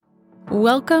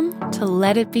Welcome to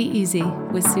Let It Be Easy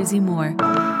with Susie Moore.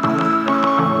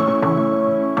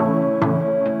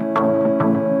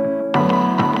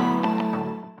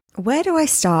 Where do I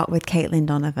start with Caitlin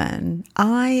Donovan?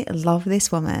 I love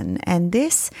this woman, and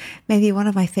this may be one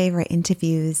of my favorite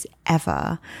interviews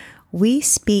ever. We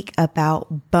speak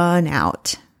about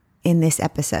burnout in this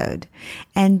episode,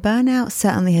 and burnout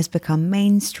certainly has become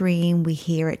mainstream. We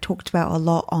hear it talked about a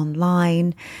lot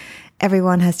online.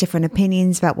 Everyone has different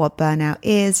opinions about what burnout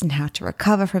is and how to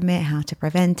recover from it, how to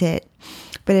prevent it.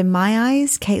 But in my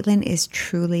eyes, Caitlin is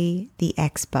truly the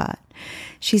expert.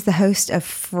 She's the host of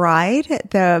Fried,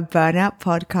 the Burnout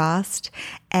podcast,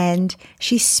 and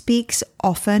she speaks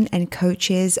often and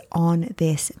coaches on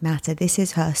this matter. This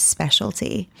is her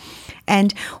specialty.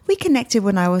 And we connected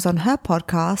when I was on her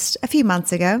podcast a few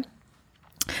months ago,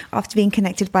 after being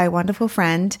connected by a wonderful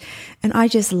friend. And I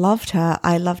just loved her.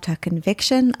 I loved her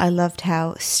conviction. I loved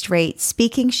how straight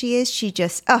speaking she is. She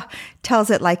just tells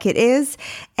it like it is.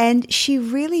 And she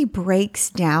really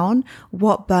breaks down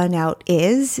what burnout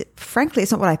is. Frankly,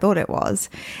 it's not what I thought it was.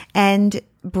 And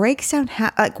breaks down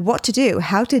what to do,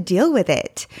 how to deal with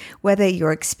it, whether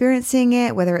you're experiencing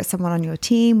it, whether it's someone on your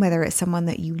team, whether it's someone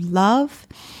that you love,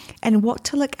 and what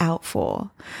to look out for.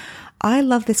 I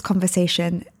love this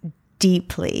conversation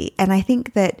deeply. And I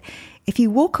think that if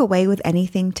you walk away with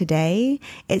anything today,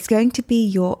 it's going to be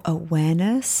your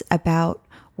awareness about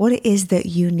what it is that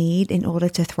you need in order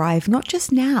to thrive, not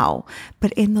just now,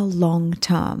 but in the long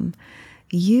term.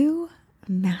 You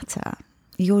matter.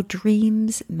 Your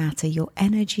dreams matter. Your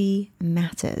energy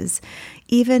matters.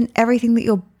 Even everything that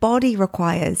your body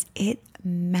requires, it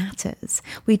matters.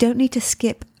 We don't need to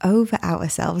skip over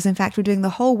ourselves. In fact, we're doing the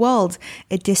whole world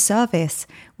a disservice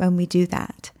when we do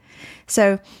that.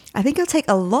 So I think you'll take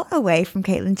a lot away from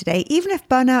Caitlin today, even if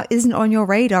burnout isn't on your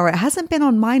radar. It hasn't been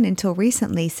on mine until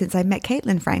recently, since I met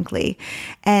Caitlin, frankly.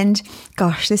 And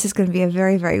gosh, this is going to be a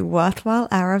very, very worthwhile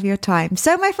hour of your time.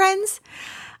 So my friends,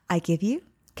 I give you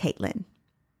Caitlin.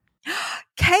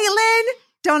 Caitlin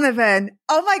Donovan.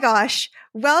 Oh my gosh.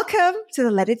 Welcome to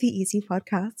the Let It Be Easy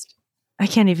podcast. I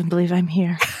can't even believe I'm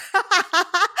here.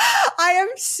 I am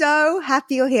so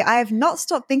happy you're here. I have not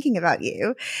stopped thinking about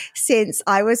you since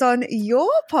I was on your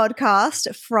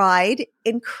podcast, Fried.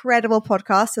 Incredible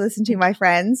podcast to listen to, my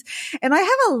friends. And I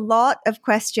have a lot of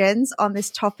questions on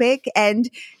this topic, and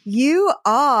you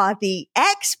are the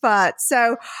expert.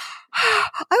 So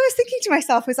I was thinking to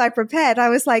myself as I prepared, I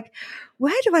was like,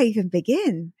 where do I even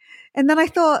begin? And then I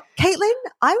thought, Caitlin,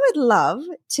 I would love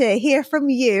to hear from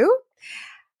you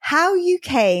how you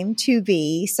came to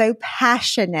be so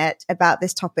passionate about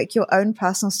this topic, your own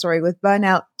personal story with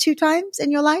burnout 2 times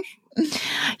in your life.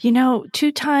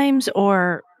 2 times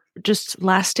or just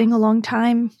lasting a long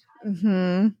time.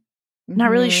 Not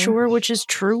really sure which is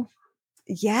true.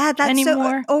 Yeah, that's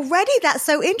anymore. That's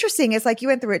so interesting. It's like you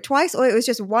went through it twice, or it was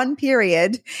just one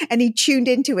period and you tuned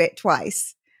into it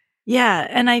twice. Yeah.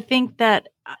 And I think that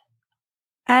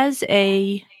as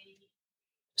a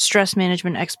stress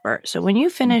management expert, so when you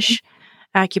finish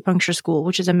acupuncture school,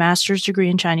 which is a master's degree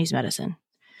in Chinese medicine,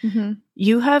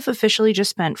 you have officially just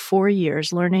spent 4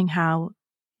 years learning how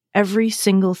every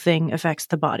single thing affects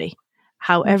the body,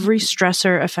 how every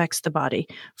stressor affects the body,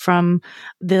 from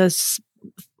the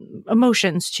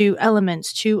emotions to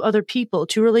elements to other people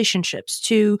to relationships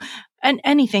to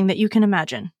anything that you can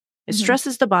imagine. It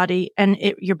stresses the body and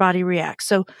your body reacts.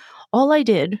 So all I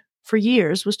did for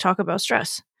years was talk about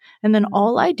stress. And then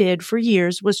all I did for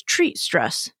years was treat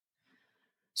stress.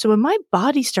 So when my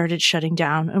body started shutting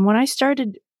down, and when I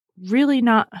started really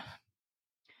not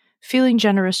feeling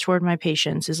generous toward my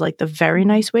patients, is like the very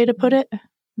nice way to put it.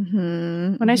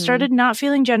 When I started not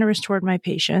feeling generous toward my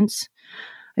patients,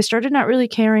 I started not really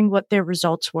caring what their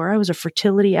results were. I was a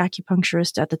fertility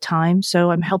acupuncturist at the time,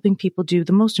 so I'm helping people do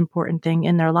the most important thing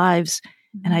in their lives,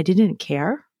 and I didn't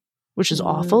care, which is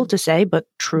awful to say, but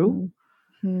true.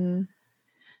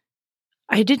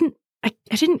 I didn't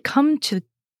come to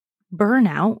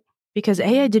burnout because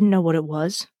A, I didn't know what it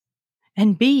was,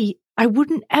 and B, I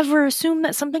wouldn't ever assume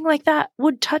that something like that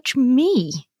would touch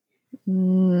me.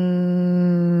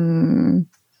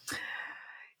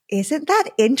 Isn't that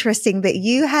interesting that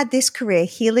you had this career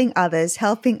healing others,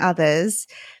 helping others,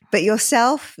 but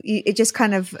yourself, it just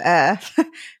kind of, that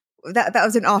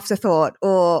was an afterthought,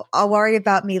 or I'll worry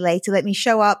about me later. Let me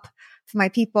show up for my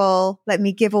people. Let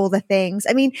me give all the things.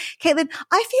 I mean, Caitlin,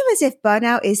 I feel as if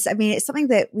burnout is, it's something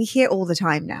that we hear all the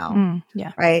time now,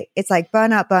 right? It's like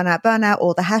burnout, burnout, burnout,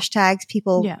 all the hashtags,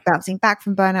 people bouncing back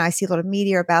from burnout. I see a lot of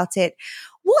media about it.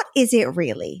 What is it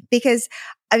really? Because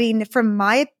I mean, from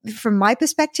my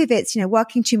perspective, it's,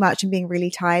 working too much and being really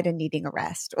tired and needing a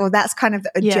rest, or that's kind of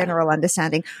a general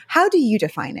understanding. How do you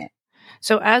define it?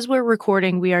 So as we're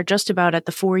recording, we are just about at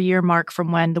the 4-year mark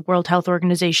from when the World Health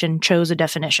Organization chose a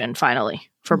definition finally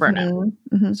for burnout.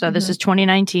 So this is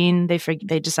 2019.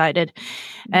 They decided,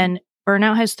 and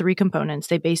burnout has 3 components.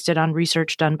 They based it on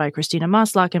research done by Christina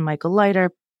Maslach and Michael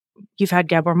Leiter. You've had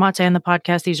Gabor Mate on the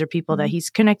podcast. These are people that he's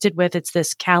connected with. It's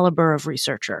this caliber of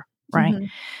researcher, right?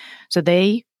 So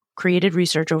they created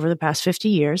research over the past 50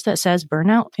 years that says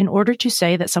burnout, in order to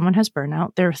say that someone has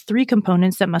burnout, there are 3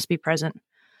 components that must be present.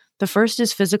 The first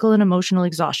is physical and emotional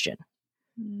exhaustion.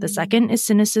 The second is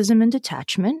cynicism and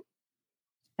detachment.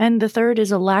 And the third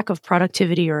is a lack of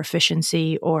productivity or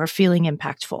efficiency or feeling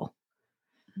impactful.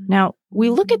 Now,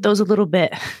 we look at those a little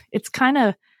bit. It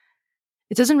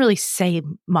doesn't really say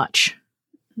much.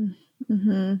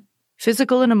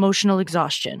 Physical and emotional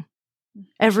exhaustion.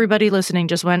 Everybody listening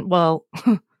just went, well,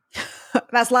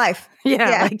 that's life.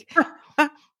 Yeah.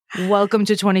 Welcome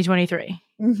to 2023.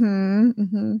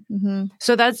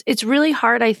 So it's really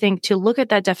hard, I think, to look at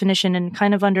that definition and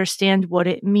kind of understand what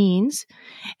it means.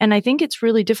 And I think it's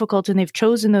really difficult, and they've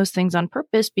chosen those things on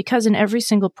purpose because in every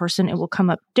single person, it will come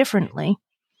up differently.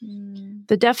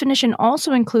 The definition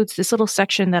also includes this little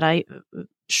section that I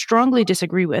strongly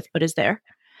disagree with, but is there,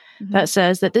 that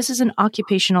says that this is an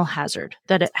occupational hazard,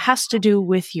 that it has to do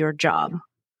with your job.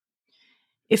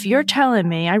 If you're telling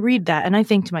me, I read that and I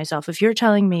think to myself, if you're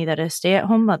telling me that a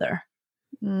stay-at-home mother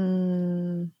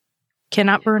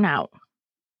cannot burn out,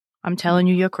 I'm telling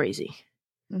you, you're crazy.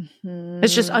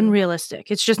 It's just unrealistic.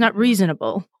 It's just not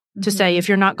reasonable to say if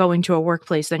you're not going to a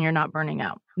workplace, then you're not burning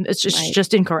out. It's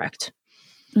just incorrect.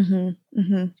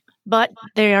 But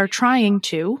they are trying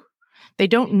to. They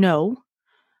don't know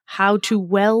how to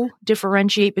well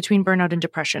differentiate between burnout and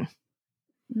depression.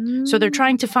 So they're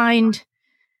trying to find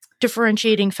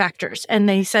differentiating factors. And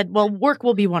they said, well, work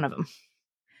will be one of them.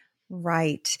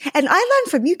 Right. And I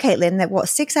learned from you, Caitlin, that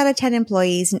 6 out of 10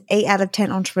 employees and 8 out of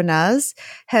 10 entrepreneurs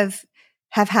have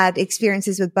had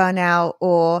experiences with burnout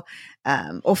or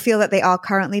feel that they are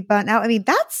currently burnt out. I mean,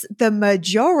 that's the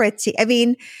majority. I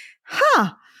mean,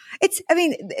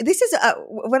 this is,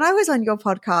 when I was on your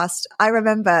podcast, I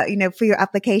remember, for your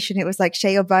application, it was like,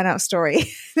 share your burnout story.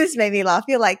 This made me laugh.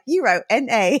 You're like, you wrote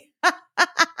NA.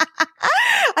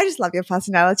 I just love your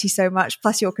personality so much,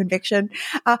 plus your conviction.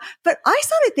 But I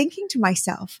started thinking to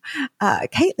myself,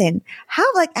 Caitlin, how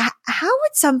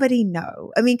would somebody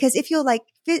know? I mean, because if you're like,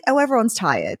 oh, everyone's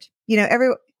tired,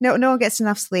 no one gets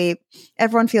enough sleep.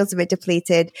 Everyone feels a bit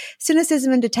depleted.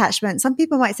 Cynicism and detachment. Some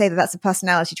people might say that that's a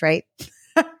personality trait,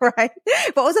 right?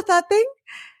 What was the third thing?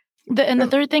 The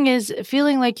third thing is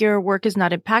feeling like your work is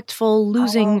not impactful,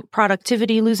 losing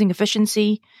productivity, losing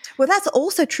efficiency. Well, that's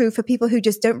also true for people who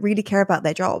just don't really care about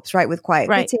their jobs, right? With quiet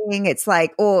quitting, it's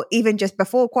like, or even just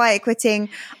before quiet quitting.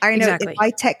 I know in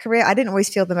my tech career, I didn't always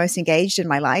feel the most engaged in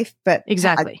my life, but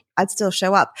I'd still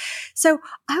show up. So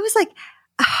I was like,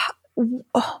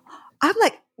 I'm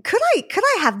like, could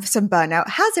I have some burnout?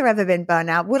 Has there ever been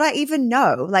burnout? Would I even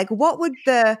know? Like, what would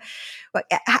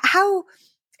how,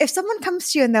 if someone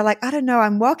comes to you and they're like, I don't know,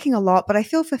 I'm working a lot, but I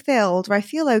feel fulfilled, or I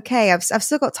feel okay, I've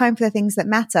still got time for the things that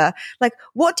matter. Like,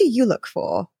 what do you look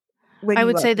for? I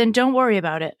would say, then don't worry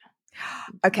about it.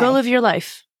 Okay. Go live your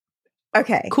life.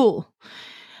 Okay. Cool.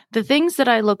 The things that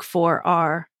I look for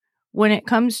are, when it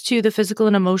comes to the physical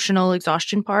and emotional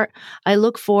exhaustion part, I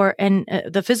look for, and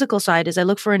the physical side is I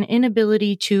look for an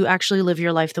inability to actually live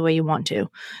your life the way you want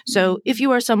to. So if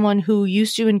you are someone who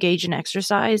used to engage in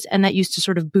exercise and that used to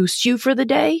sort of boost you for the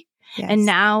day, and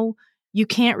now you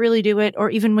can't really do it, or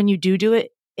even when you do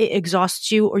it, it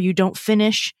exhausts you or you don't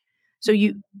finish. So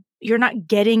you're not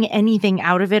getting anything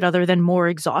out of it other than more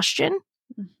exhaustion.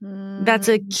 That's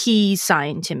a key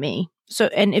sign to me. So,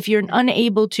 and if you're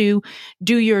unable to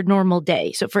do your normal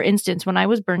day. So for instance, when I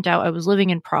was burnt out, I was living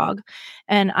in Prague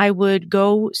and I would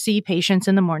go see patients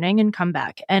in the morning and come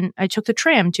back. And I took the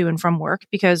tram to and from work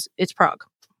because it's Prague.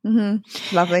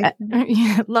 Lovely.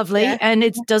 Lovely. Yeah. And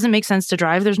it doesn't make sense to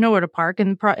drive. There's nowhere to park,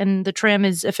 and the tram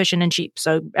is efficient and cheap.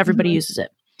 So everybody uses it.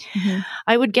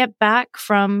 I would get back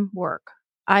from work.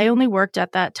 I only worked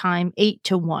at that time 8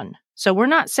 to 1. So we're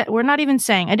not even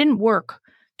saying I didn't work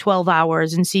 12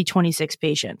 hours and see 26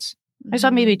 patients. I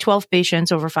saw maybe 12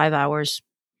 patients over 5 hours.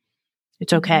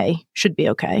 It's okay. Should be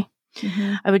okay.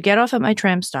 I would get off at my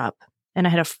tram stop and I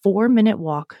had a 4-minute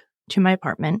walk to my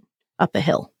apartment up a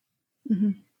hill.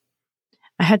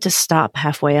 I had to stop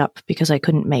halfway up because I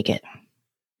couldn't make it.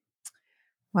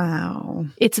 Wow.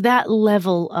 It's that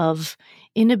level of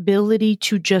inability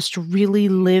to just really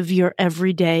live your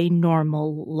everyday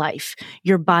normal life.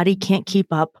 Your body can't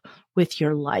keep up with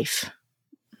your life.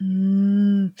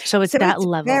 So it's that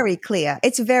level. Very clear.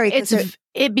 It's very clear.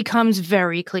 It becomes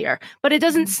very clear, but it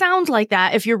doesn't sound like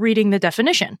that if you're reading the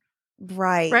definition.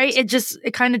 Right. Right?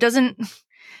 It kind of doesn't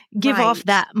give off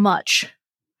that much.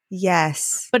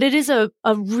 Yes. But it is a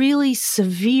really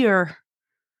severe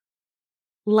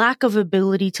lack of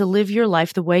ability to live your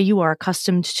life the way you are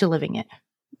accustomed to living it.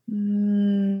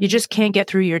 You just can't get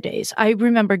through your days. I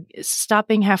remember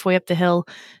stopping halfway up the hill,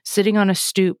 sitting on a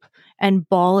stoop and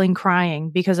bawling, crying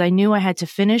because I knew I had to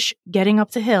finish getting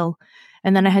up the hill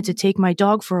and then I had to take my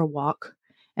dog for a walk.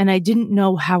 And I didn't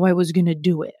know how I was going to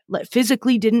do it. Like,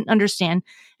 physically didn't understand.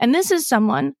 And this is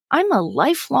someone, I'm a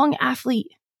lifelong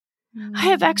athlete. I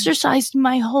have exercised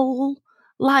my whole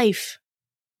life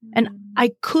and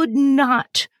I could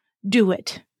not do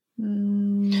it.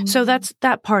 So that's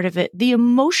that part of it. The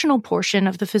emotional portion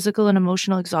of the physical and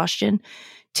emotional exhaustion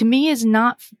to me is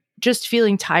not just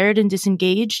feeling tired and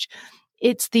disengaged.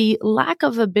 It's the lack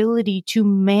of ability to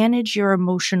manage your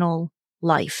emotional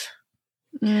life.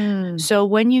 So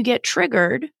when you get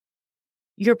triggered,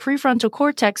 your prefrontal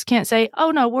cortex can't say,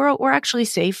 oh no, we're actually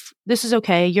safe. This is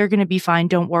okay. You're going to be fine.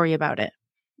 Don't worry about it.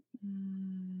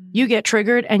 You get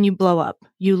triggered and you blow up.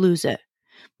 You lose it.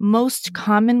 Most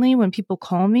commonly when people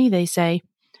call me, they say,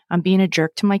 I'm being a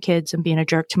jerk to my kids. I'm being a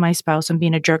jerk to my spouse. I'm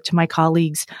being a jerk to my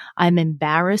colleagues. I'm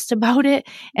embarrassed about it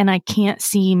and I can't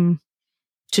seem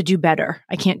to do better.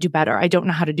 I can't do better. I don't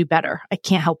know how to do better. I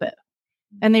can't help it.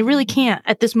 And they really can't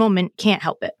at this moment, can't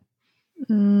help it.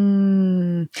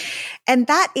 And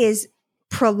that is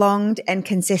prolonged and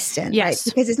consistent. Yes.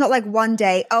 Right? Because it's not like one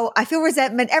day, oh, I feel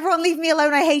resentment. Everyone leave me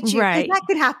alone. I hate you. Right. That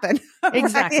could happen.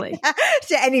 Exactly. Right?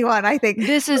 To anyone, I think.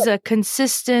 This is a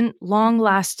consistent, long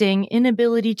lasting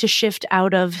inability to shift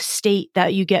out of state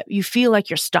that you feel like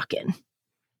you're stuck in.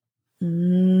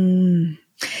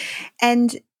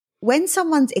 And when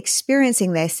someone's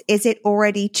experiencing this, is it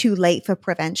already too late for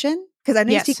prevention? Because I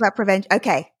know you speak about prevention.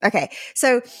 Okay.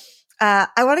 So I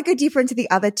want to go deeper into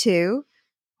the other two.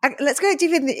 Let's go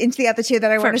deeper into the other two that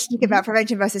I want to speak about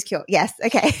prevention versus cure. Yes.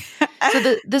 Okay.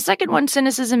 So the second one,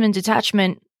 cynicism and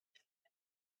detachment.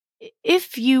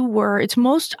 It's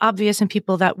most obvious in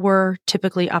people that were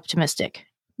typically optimistic.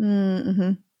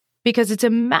 Because it's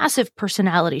a massive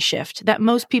personality shift that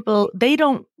most people, they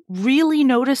don't really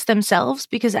notice themselves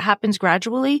because it happens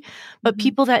gradually. But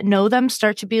people that know them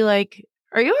start to be like,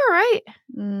 are you all right?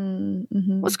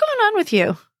 What's going on with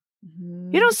you?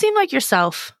 You don't seem like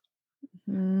yourself.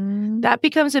 That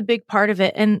becomes a big part of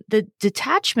it. And the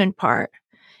detachment part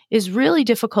is really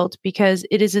difficult because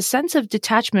it is a sense of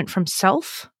detachment from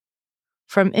self,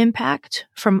 from impact,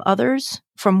 from others,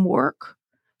 from work,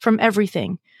 from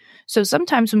everything. So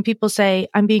sometimes when people say,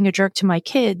 I'm being a jerk to my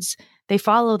kids, they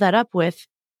follow that up with,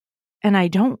 and I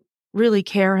don't really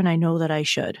care and I know that I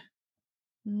should.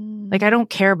 Like, I don't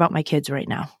care about my kids right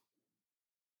now.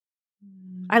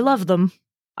 I love them.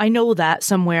 I know that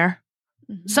somewhere.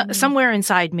 Somewhere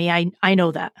inside me, I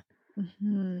know that.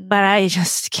 But I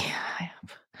just can't.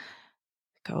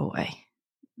 Go away.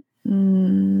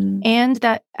 And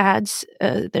that adds,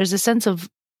 there's a sense of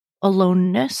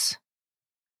aloneness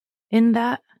in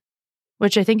that,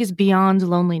 which I think is beyond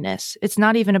loneliness. It's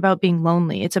not even about being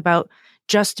lonely. It's about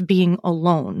just being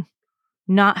alone,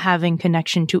 not having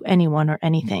connection to anyone or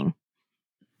anything.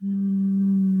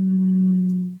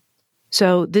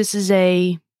 So this is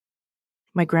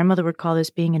my grandmother would call this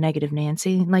being a negative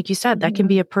Nancy. And like you said, that can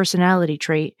be a personality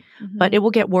trait, but it will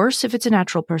get worse if it's a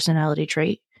natural personality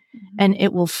trait. And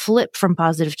it will flip from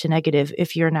positive to negative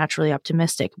if you're naturally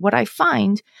optimistic. What I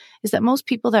find is that most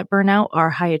people that burn out are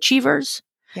high achievers.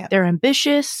 Yep. They're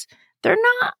ambitious. They're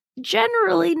not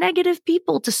generally negative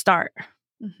people to start.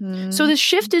 So the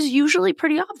shift is usually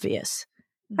pretty obvious.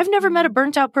 I've never met a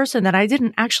burnt out person that I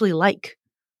didn't actually like.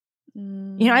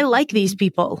 I like these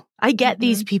people. I get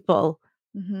these people.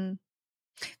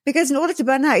 Because in order to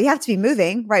burn out, you have to be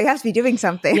moving, right? You have to be doing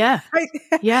something. Yeah. Right?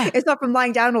 Yeah. It's not from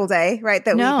lying down all day, right?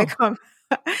 That we become.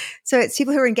 So it's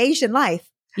people who are engaged in life.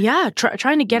 Yeah.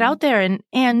 Trying to get out there.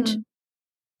 And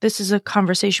this is a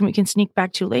conversation we can sneak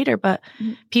back to later, but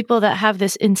people that have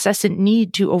this incessant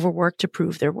need to overwork to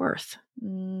prove their worth.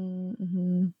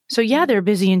 So yeah, they're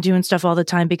busy and doing stuff all the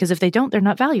time because if they don't, they're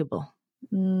not valuable.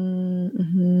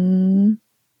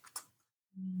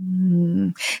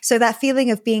 So that feeling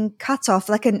of being cut off,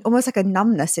 almost like a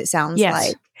numbness, it sounds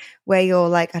like, where you're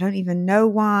like, I don't even know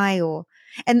why,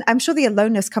 and I'm sure the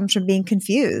aloneness comes from being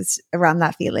confused around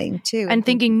that feeling too. And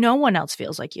thinking no one else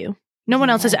feels like you. No one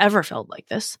else has ever felt like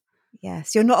this.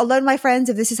 Yes. You're not alone, my friends,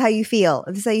 if this is how you feel.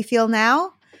 If this is how you feel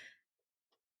now,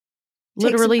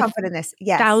 Literally take some comfort in this.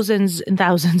 Yes. thousands and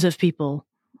thousands of people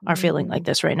are feeling like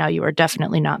this right now. You are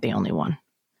definitely not the only one.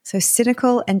 So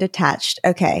cynical and detached.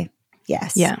 Okay.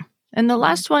 Yes. Yeah. And the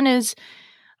last one is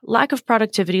lack of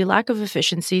productivity, lack of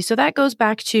efficiency. So that goes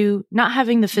back to not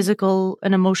having the physical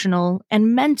and emotional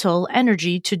and mental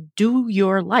energy to do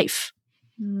your life.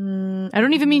 I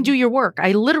don't even mean do your work.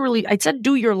 I said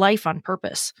do your life on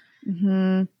purpose.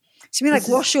 Mm-hmm. So you mean like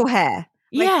wash your hair?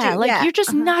 You're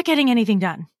just not getting anything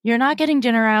done. You're not getting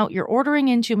dinner out. You're ordering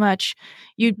in too much.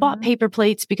 You bought paper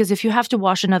plates because if you have to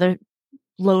wash another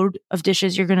load of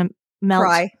dishes, you're going to melt.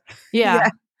 Cry. Yeah.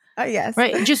 Yes.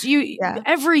 Right. Just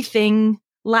everything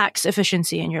lacks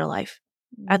efficiency in your life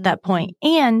at that point.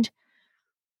 And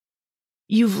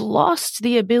you've lost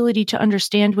the ability to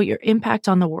understand what your impact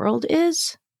on the world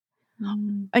is.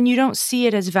 And you don't see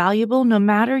it as valuable no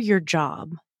matter your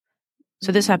job.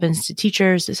 So this happens to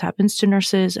teachers, this happens to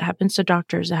nurses, it happens to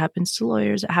doctors, it happens to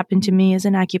lawyers, it happened to me as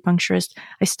an acupuncturist.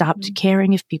 I stopped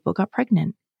caring if people got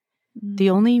pregnant.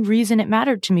 The only reason it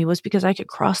mattered to me was because I could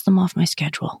cross them off my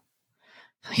schedule.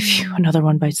 Phew, another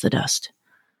one bites the dust.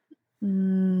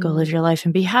 Go live your life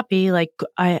and be happy. Like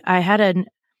I had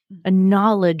a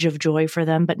knowledge of joy for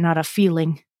them, but not a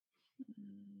feeling.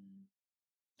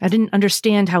 I didn't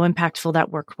understand how impactful that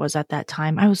work was at that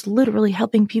time. I was literally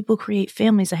helping people create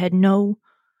families. I had no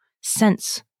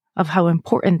sense of how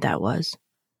important that was.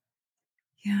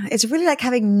 Yeah. It's really like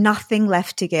having nothing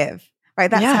left to give,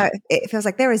 right? That's how it feels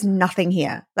like there is nothing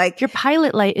here. Like your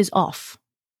pilot light is off.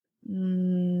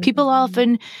 People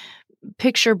often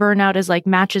picture burnout as like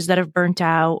matches that have burnt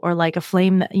out or like a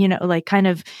flame that, like kind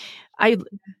of,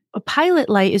 a pilot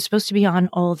light is supposed to be on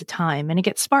all the time, and it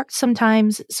gets sparked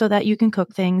sometimes so that you can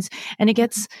cook things, and it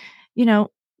gets,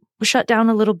 shut down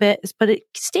a little bit, but it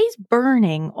stays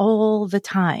burning all the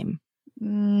time.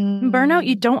 In burnout,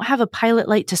 you don't have a pilot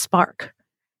light to spark.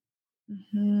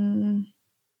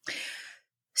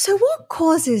 So what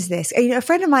causes this? A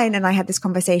friend of mine and I had this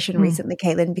conversation recently,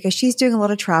 Caitlin, because she's doing a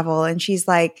lot of travel and she's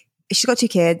got 2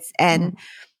 kids and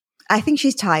I think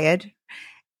she's tired.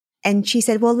 And she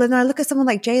said, well, then I look at someone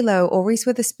like J-Lo or Reese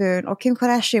Witherspoon or Kim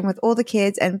Kardashian with all the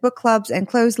kids and book clubs and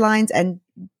clotheslines and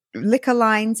liquor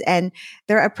lines, and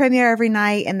they're at a premiere every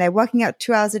night and they're working out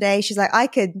 2 hours a day. She's like, I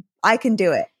can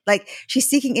do it. Like she's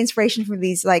seeking inspiration from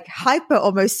these like hyper,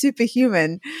 almost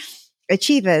superhuman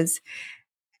achievers.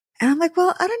 And I'm like,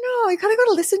 well, I don't know. You kind of got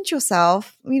to listen to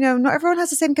yourself. Not everyone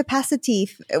has the same capacity.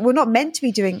 We're not meant to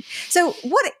be doing. So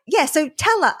what? Yeah. So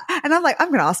tell her. And I'm like, I'm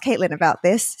going to ask Caitlin about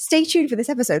this. Stay tuned for this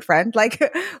episode, friend.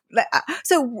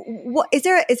 So what is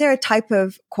there a type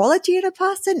of quality in a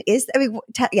person?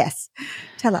 Yes.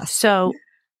 Tell us. So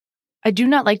I do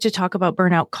not like to talk about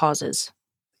burnout causes.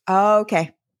 Oh,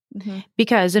 okay.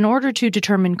 Because in order to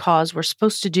determine cause, we're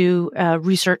supposed to do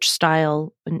research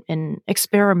style and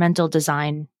experimental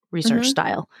design research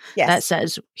style that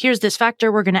says, here's this factor,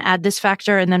 we're going to add this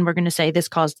factor, and then we're going to say this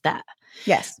caused that.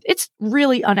 Yes. It's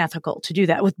really unethical to do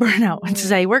that with burnout and to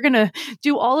say, we're going to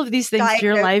do all of these things to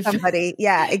your life. Somebody.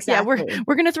 Yeah, exactly. Yeah,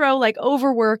 we're going to throw like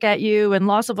overwork at you and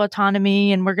loss of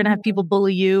autonomy, and we're going to have people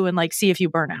bully you and like see if you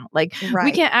burn out. Like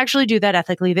we can't actually do that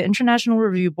ethically. The International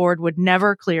Review Board would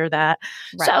never clear that.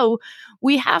 Right. So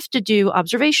we have to do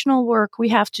observational work. We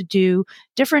have to do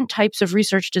different types of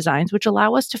research designs, which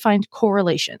allow us to find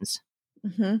correlations.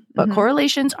 But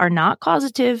correlations are not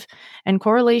causative, and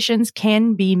correlations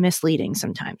can be misleading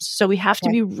sometimes. So we have to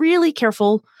be really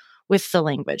careful with the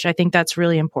language. I think that's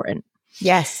really important.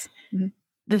 Yes.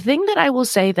 The thing that I will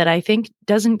say that I think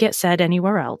doesn't get said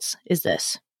anywhere else is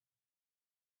this.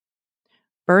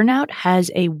 Burnout has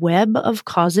a web of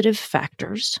causative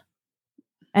factors,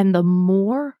 and the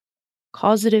more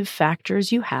causative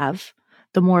factors you have,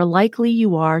 the more likely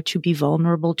you are to be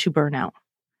vulnerable to burnout.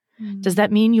 Does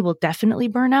that mean you will definitely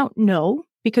burn out? No,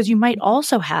 because you might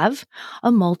also have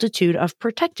a multitude of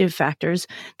protective factors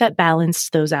that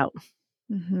balance those out.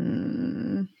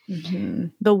 The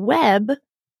web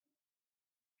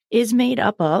is made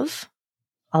up of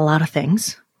a lot of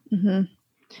things.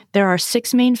 There are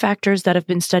 6 main factors that have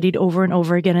been studied over and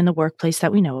over again in the workplace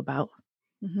that we know about.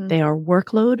 They are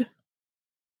workload.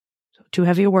 So too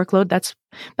heavy a workload.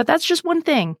 But that's just one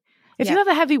thing. If you have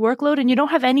a heavy workload and you don't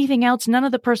have anything else, none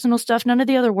of the personal stuff, none of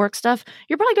the other work stuff,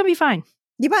 you're probably going to be fine.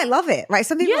 You might love it, right?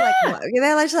 Some people are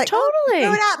just like, totally. Oh,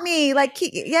 throw it at me. Like,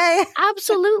 yeah.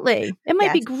 Absolutely. It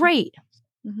might be great.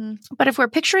 Mm-hmm. But if we're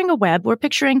picturing a web, we're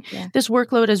picturing this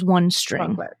workload as one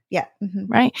string. Yeah. Mm-hmm.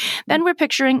 Right? Then we're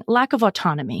picturing lack of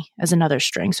autonomy as another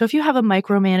string. So if you have a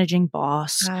micromanaging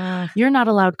boss, you're not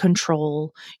allowed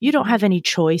control. You don't have any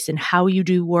choice in how you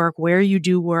do work, where you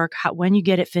do work, when you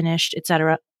get it finished,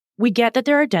 etc. We get that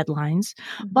there are deadlines,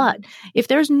 but if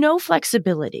there's no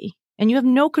flexibility and you have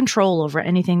no control over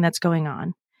anything that's going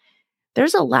on,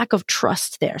 there's a lack of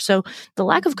trust there. So the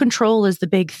lack of control is the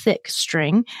big thick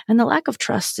string, and the lack of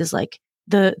trust is like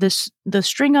the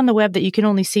string on the web that you can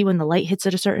only see when the light hits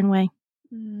it a certain way.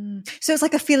 So it's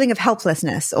like a feeling of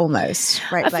helplessness almost,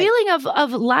 right? Feeling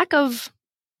of lack of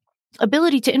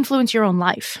ability to influence your own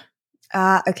life.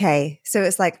 Okay. So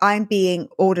it's like I'm being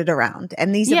ordered around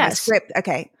and these are my script.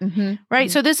 Okay. Mm-hmm. Right.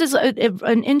 Mm-hmm. So this is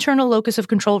an internal locus of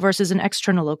control versus an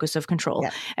external locus of control. Yeah.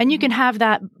 And you can have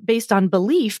that based on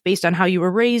belief, based on how you were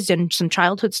raised and some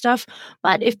childhood stuff.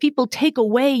 But if people take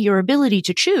away your ability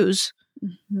to choose,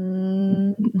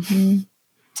 then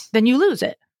you lose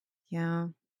it. Yeah.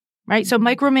 Right. So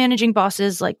micromanaging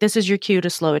bosses, like, this is your cue to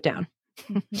slow it down.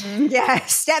 Yeah,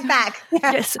 step back.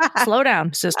 Yes, slow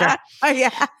down, sister.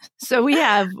 Yeah. So we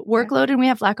have workload and we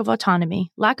have lack of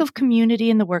autonomy, lack of community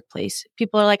in the workplace.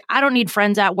 People are like, I don't need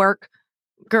friends at work.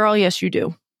 Girl, yes, you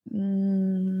do.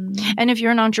 And if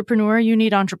you're an entrepreneur, you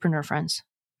need entrepreneur friends.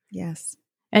 Yes.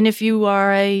 And if you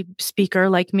are a speaker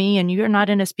like me and you're not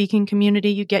in a speaking community,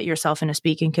 you get yourself in a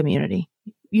speaking community.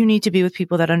 You need to be with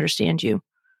people that understand you.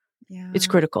 Yeah. It's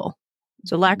critical.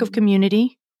 So lack of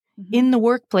community. In the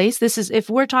workplace, this is, if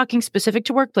we're talking specific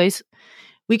to workplace,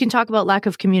 we can talk about lack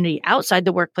of community outside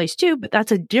the workplace too, but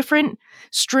that's a different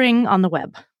string on the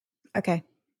web. Okay.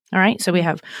 All right. So we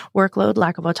have workload,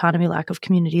 lack of autonomy, lack of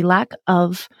community, lack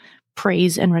of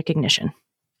praise and recognition.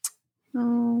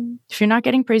 If you're not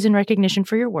getting praise and recognition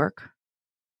for your work,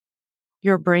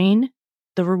 your brain,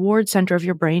 the reward center of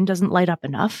your brain doesn't light up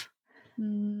enough.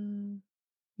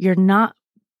 You're not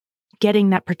getting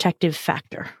that protective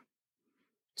factor.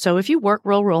 So if you work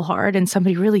real hard and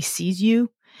somebody really sees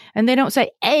you and they don't say,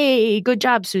 hey, good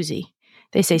job, Susie.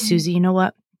 They say, Susie, you know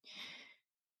what?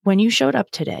 When you showed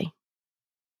up today,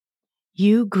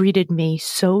 you greeted me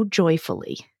so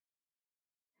joyfully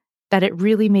that it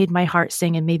really made my heart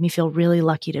sing and made me feel really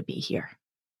lucky to be here.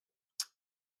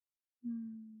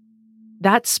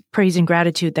 That's praise and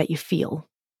gratitude that you feel.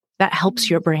 That helps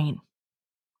your brain,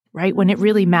 right? When it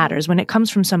really matters, when it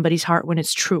comes from somebody's heart, when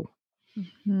it's true.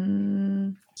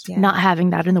 Yeah. Not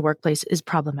having that in the workplace is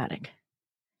problematic.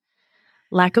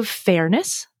 Lack of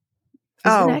fairness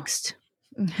is the next.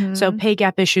 So pay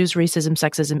gap issues, racism,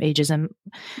 sexism, ageism,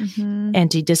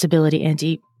 anti-disability,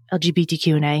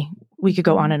 anti-LGBTQ&A. We could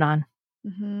go on and on.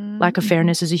 Lack of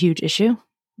fairness is a huge issue.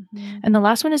 And the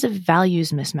last one is a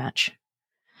values mismatch.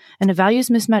 And a values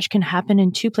mismatch can happen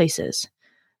in two places.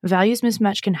 A values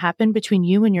mismatch can happen between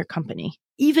you and your company,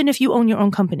 even if you own your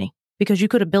own company, because you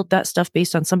could have built that stuff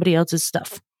based on somebody else's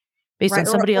stuff. Based on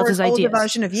somebody else's ideas. Or an older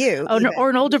version of you. Or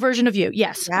an older version of you.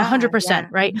 Yes, 100%,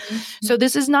 right? So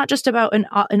this is not just about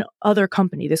an other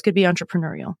company. This could be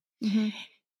entrepreneurial.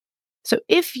 So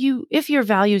if your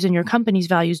values and your company's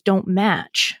values don't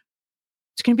match,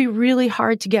 it's going to be really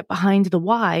hard to get behind the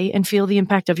why and feel the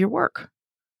impact of your work.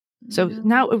 So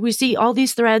now we see all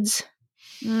these threads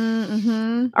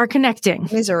are connecting.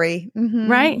 Misery.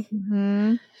 Right?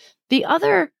 The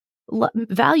other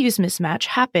values mismatch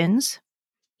happens.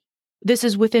 This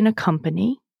is within a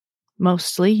company,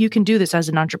 mostly. You can do this as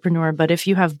an entrepreneur, but if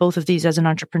you have both of these as an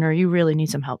entrepreneur, you really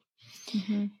need some help.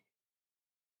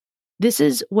 This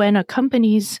is when a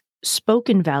company's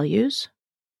spoken values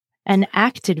and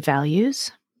acted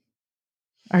values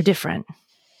are different.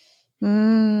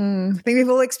 I think we've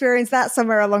all experienced that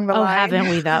somewhere along the line. Haven't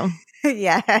we, though?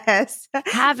 Yes.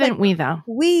 Haven't we, though?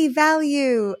 We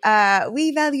value,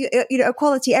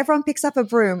 equality. Everyone picks up a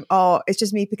broom. Oh, it's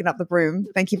just me picking up the broom.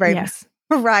 Thank you very much.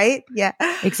 Right? Yeah.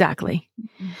 Exactly.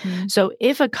 So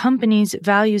if a company's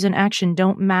values and action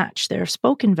don't match their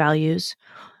spoken values,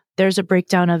 there's a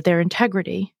breakdown of their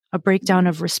integrity, a breakdown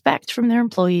of respect from their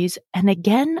employees, and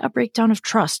again, a breakdown of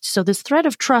trust. So this thread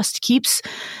of trust keeps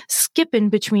skipping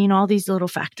between all these little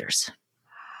factors.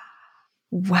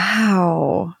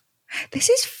 Wow. This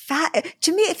is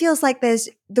to me, it feels like there's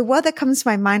the word that comes to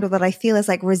my mind or that I feel is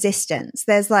like resistance.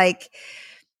 There's like,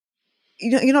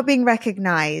 you're not being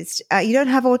recognized. You don't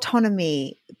have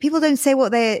autonomy. People don't say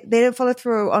what they don't follow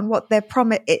through on what they're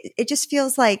promised. It just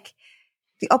feels like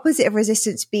the opposite of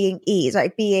resistance being ease,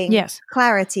 like being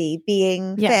clarity,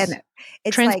 being fairness.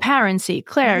 It's transparency,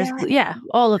 clarity. Yeah,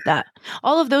 all of that.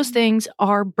 All of those things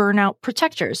are burnout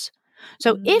protectors.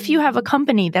 So if you have a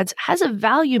company that has a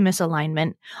value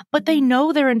misalignment, but they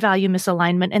know they're in value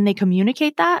misalignment and they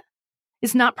communicate that,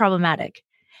 it's not problematic.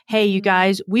 Hey, you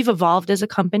guys, we've evolved as a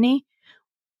company.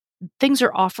 Things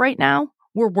are off right now.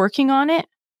 We're working on it.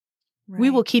 Right. We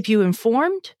will keep you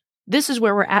informed. This is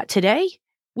where we're at today.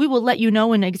 We will let you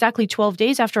know in exactly 12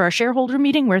 days after our shareholder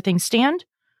meeting where things stand.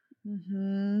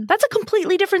 That's a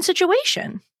completely different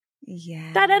situation.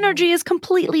 Yeah. That energy is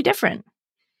completely different.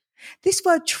 This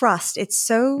word trust, it's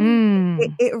so,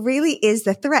 it really is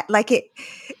the threat. Like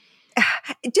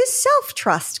does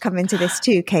self-trust come into this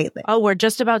too, Caitlin? Oh, we're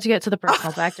just about to get to the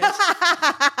personal factors.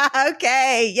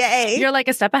 Okay, yay. You're like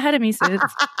a step ahead of me, sis.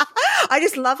 I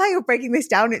just love how you're breaking this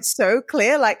down. It's so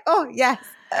clear. Like, oh, yes.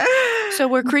 So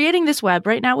we're creating this web.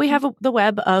 Right now we have the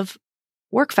web of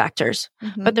work factors,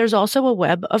 but there's also a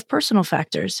web of personal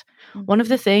factors. One of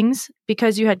the things,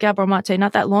 because you had Gabor Mate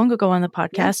not that long ago on the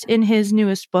podcast, in his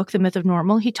newest book, The Myth of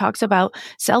Normal, he talks about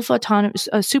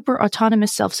super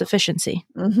autonomous self-sufficiency.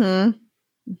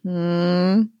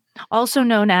 Also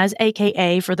known as,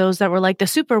 AKA, for those that were like the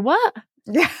super what?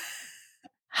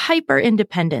 Hyper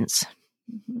independence.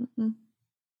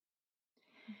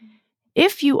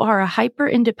 If you are a hyper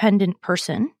independent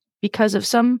person because of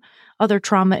some other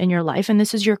trauma in your life, and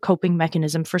this is your coping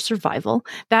mechanism for survival,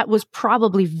 that was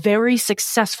probably very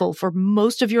successful for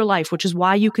most of your life, which is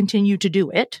why you continue to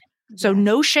do it. So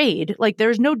no shade, like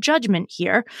there's no judgment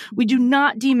here. We do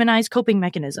not demonize coping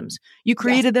mechanisms. You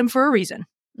created them for a reason.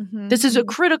 This is a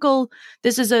critical,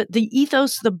 the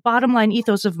ethos, the bottom line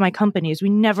ethos of my company is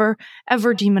we never,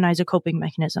 ever demonize a coping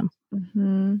mechanism.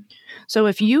 So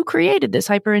if you created this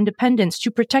hyper independence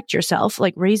to protect yourself,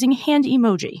 like raising hand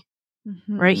emoji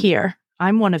right here,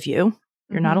 I'm one of you.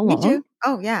 You're not alone. Me too.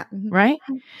 Oh, yeah. Right?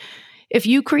 If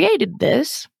you created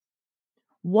this,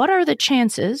 what are the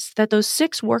chances that those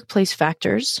 6 workplace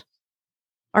factors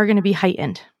are going to be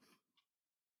heightened?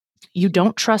 You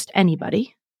don't trust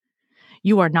anybody.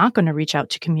 You are not going to reach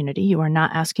out to community. You are not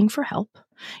asking for help.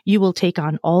 You will take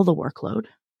on all the workload.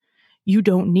 You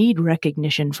don't need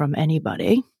recognition from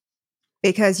anybody.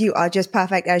 Because you are just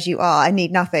perfect as you are. I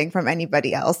need nothing from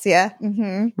anybody else. Yeah.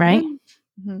 Right?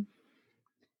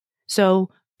 So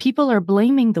people are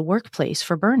blaming the workplace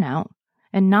for burnout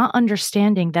and not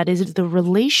understanding that is the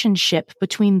relationship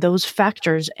between those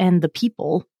factors and the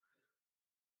people.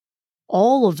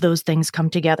 All of those things come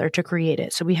together to create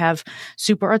it. So we have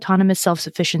super autonomous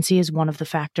self-sufficiency is one of the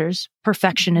factors.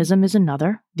 Perfectionism is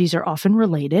another. These are often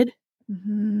related.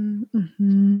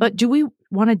 But do we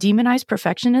want to demonize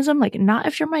perfectionism? Like, not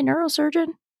if you're my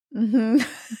neurosurgeon.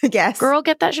 Yes. Girl,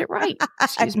 get that shit right.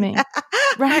 Excuse me.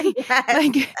 Right? Yes.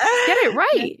 Like, get it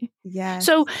right. Yes.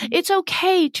 So it's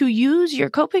okay to use your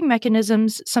coping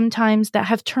mechanisms sometimes that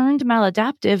have turned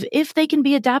maladaptive if they can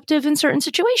be adaptive in certain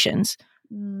situations.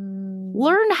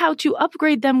 Learn how to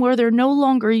upgrade them where they're no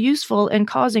longer useful and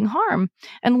causing harm,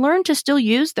 and learn to still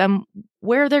use them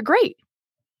where they're great.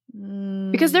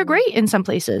 Because they're great in some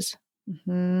places.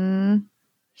 I've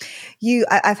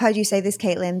heard you say this,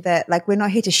 Caitlin, that like we're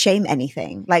not here to shame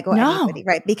anything, like or anybody,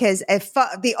 right? Because if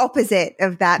the opposite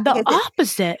of that,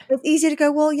 opposite. It's easy to go,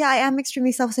 well, yeah, I am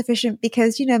extremely self-sufficient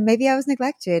because maybe I was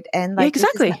neglected, and like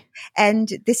exactly,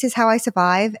 this is how I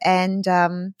survive, and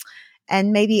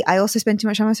maybe I also spend too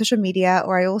much time on social media,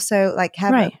 or I also like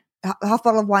have a half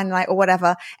bottle of wine a night or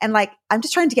whatever, and like I'm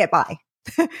just trying to get by,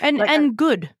 and like, and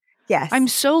good. Yes, I'm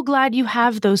so glad you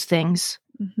have those things.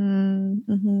 And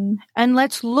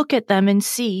let's look at them and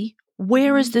see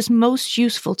where is this most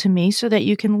useful to me so that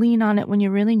you can lean on it when you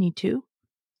really need to.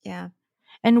 Yeah.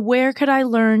 And where could I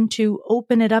learn to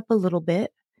open it up a little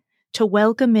bit to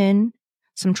welcome in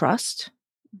some trust,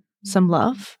 some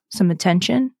love, some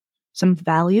attention, some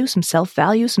value, some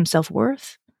self-value, some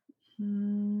self-worth.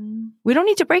 We don't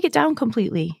need to break it down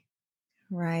completely.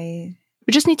 Right.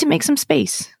 We just need to make some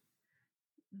space.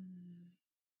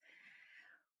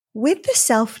 With the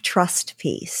self-trust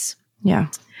piece. Yeah.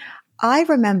 I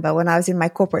remember when I was in my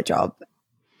corporate job,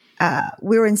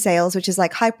 we were in sales, which is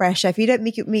like high pressure. If you don't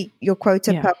meet your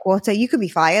quota per quarter, you can be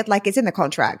fired. Like it's in the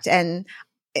contract. And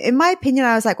in my opinion,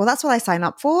 I was like, well, that's what I sign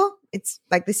up for. It's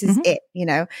like, this is it,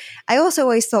 I also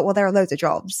always thought, well, there are loads of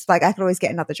jobs. Like I could always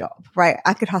get another job, right?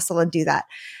 I could hustle and do that.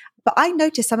 But I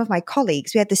noticed some of my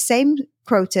colleagues, we had the same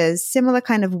quotas, similar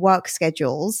kind of work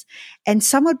schedules, and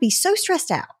some would be so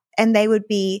stressed out. And they would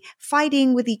be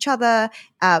fighting with each other,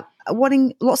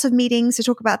 wanting lots of meetings to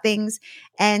talk about things.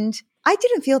 And I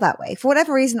didn't feel that way. For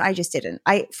whatever reason, I just didn't.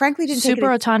 I frankly didn't take it.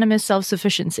 Super autonomous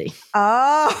self-sufficiency.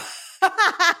 Oh,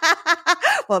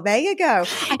 well, there you go.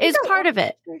 It's part of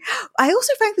it. I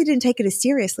also frankly didn't take it as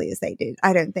seriously as they did.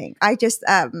 I don't think. I just,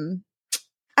 I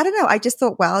I don't know. I just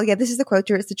thought, well, yeah, this is the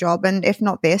quota, it's the job. And if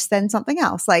not this, then something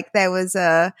else. Like there was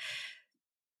I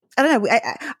don't know.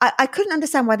 I couldn't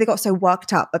understand why they got so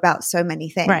worked up about so many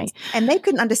things. Right. And they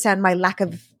couldn't understand my lack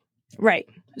of Right.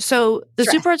 So the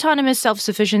stress. super autonomous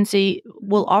self-sufficiency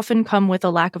will often come with a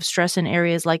lack of stress in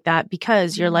areas like that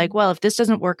because you're like, well, if this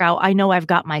doesn't work out, I know I've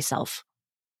got myself.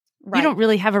 Right. You don't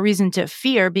really have a reason to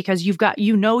fear because you're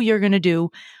going to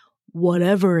do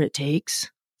whatever it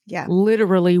takes. Yeah.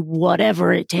 Literally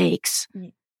whatever it takes.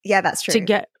 Yeah, that's true. To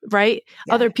get right.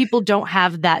 Yeah. Other people don't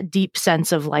have that deep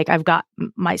sense of like, I've got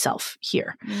myself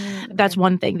here. Okay. That's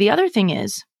one thing. The other thing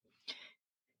is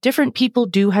different people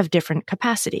do have different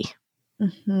capacity.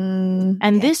 Mm-hmm.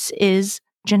 And this is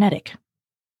genetic.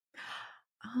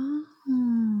 Oh.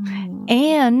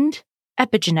 And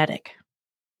epigenetic.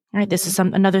 Right. This is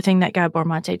another thing that Gabor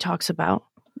Mate talks about.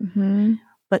 Mm-hmm.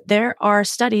 But there are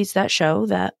studies that show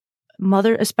that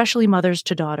especially mothers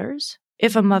to daughters,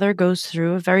 if a mother goes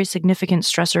through a very significant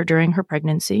stressor during her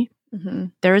pregnancy,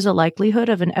 there is a likelihood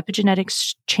of an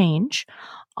epigenetic change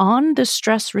on the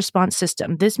stress response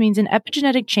system. This means an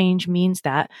epigenetic change means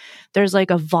that there's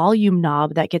like a volume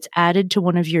knob that gets added to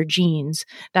one of your genes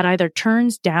that either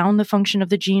turns down the function of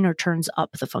the gene or turns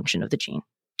up the function of the gene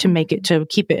to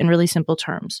keep it in really simple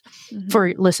terms.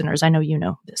 For listeners, I know you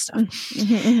know this stuff.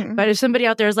 But if somebody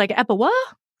out there is like, Epa,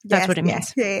 what? That's what it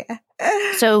means. Yeah.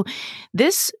 So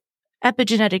this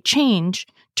epigenetic change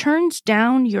turns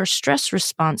down your stress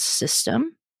response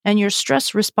system and your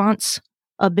stress response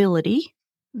ability.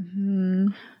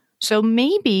 So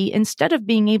maybe instead of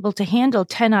being able to handle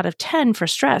 10 out of 10 for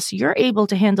stress, you're able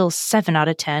to handle 7 out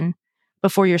of 10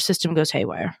 before your system goes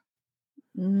haywire.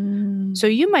 So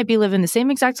you might be living the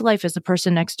same exact life as the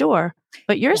person next door,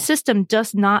 but your system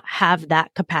does not have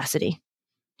that capacity.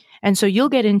 And so you'll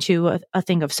get into a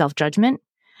thing of self-judgment.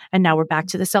 And now we're back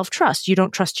to the self-trust. You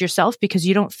don't trust yourself because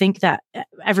you don't think that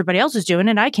everybody else is doing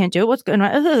it. I can't do it. What's going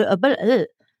on?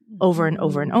 Over and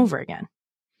over and over again.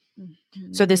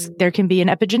 So there can be an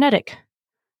epigenetic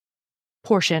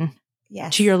portion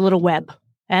to your little web,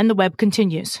 and the web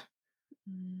continues.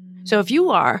 So if you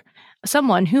are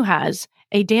someone who has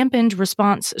a dampened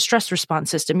stress response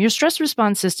system, your stress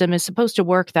response system is supposed to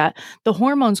work that the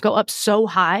hormones go up so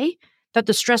high that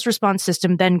the stress response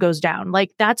system then goes down.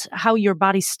 Like that's how your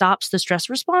body stops the stress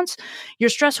response. Your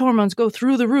stress hormones go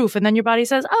through the roof and then your body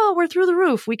says, oh, we're through the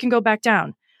roof. We can go back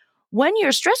down. When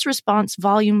your stress response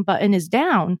volume button is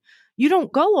down, you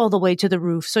don't go all the way to the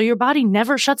roof. So your body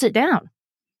never shuts it down.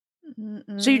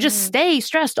 So you just stay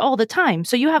stressed all the time.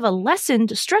 So you have a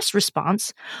lessened stress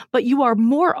response, but you are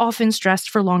more often stressed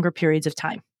for longer periods of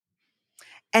time.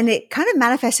 And it kind of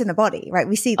manifests in the body, right?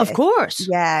 We see this. Of course.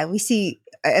 Yeah, we see,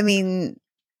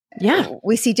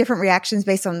 we see different reactions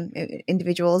based on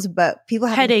individuals, but people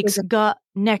have headaches, gut,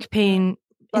 neck pain,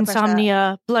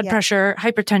 insomnia, blood pressure,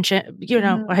 hypertension,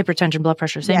 hypertension, blood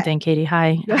pressure, same thing, Katie.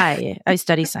 Hi. I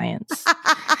study science.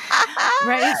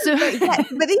 Right. So,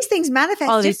 but these things manifest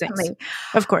all these differently. Things.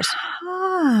 Of course.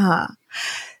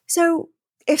 So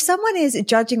if someone is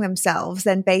judging themselves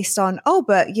then based on,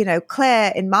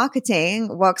 Claire in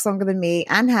marketing works longer than me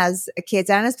and has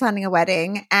kids and is planning a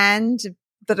wedding and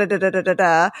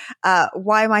why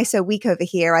am I so weak over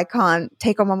here? I can't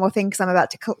take on one more thing because I'm about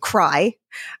to cry.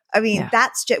 I mean,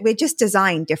 we're just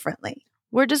designed differently.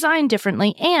 We're designed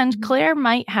differently. And Claire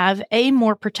might have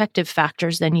more protective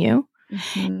factors than you.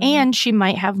 And she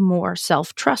might have more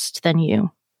self-trust than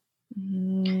you.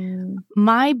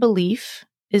 My belief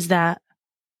is that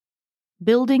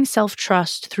building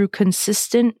self-trust through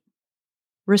consistent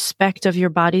respect of your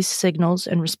body's signals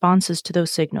and responses to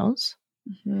those signals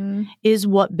is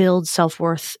what builds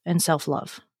self-worth and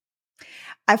self-love.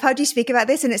 I've heard you speak about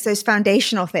this, and it's those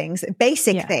foundational things,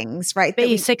 basic things, right?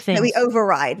 Basic things. That we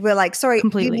override. We're like, sorry,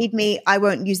 completely. You need me, I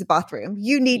won't use the bathroom.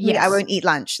 You need me, I won't eat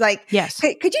lunch. Like, yes.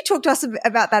 Could you talk to us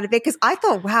about that a bit? Because I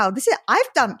thought, wow,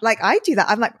 I do that.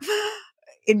 I'm like,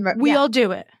 we all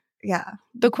do it. Yeah.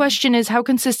 The question is, how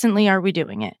consistently are we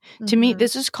doing it? To me,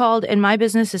 in my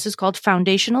business, this is called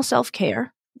foundational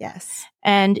self-care. Yes.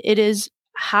 And it is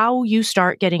how you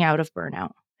start getting out of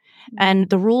burnout. And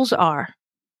the rules are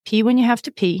pee when you have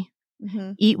to pee,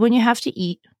 eat when you have to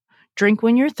eat, drink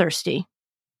when you're thirsty,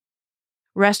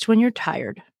 rest when you're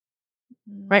tired,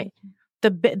 right?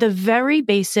 The very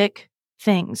basic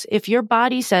things. If your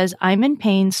body says, I'm in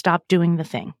pain, stop doing the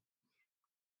thing.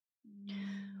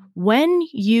 When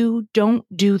you don't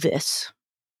do this,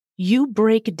 you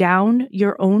break down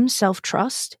your own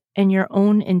self-trust and your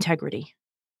own integrity.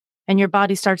 And your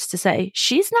body starts to say,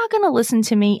 she's not going to listen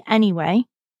to me anyway.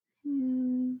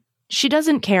 She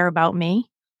doesn't care about me.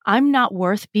 I'm not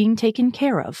worth being taken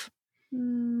care of.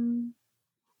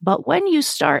 But when you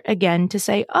start again to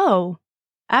say, oh,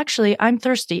 actually, I'm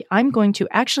thirsty, I'm going to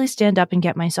actually stand up and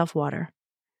get myself water,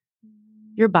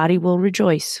 your body will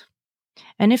rejoice.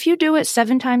 And if you do it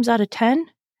 7 times out of 10,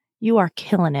 you are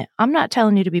killing it. I'm not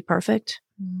telling you to be perfect.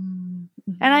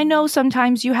 Mm-hmm. And I know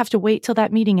sometimes you have to wait till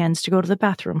that meeting ends to go to the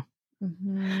bathroom.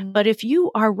 Mm-hmm. But if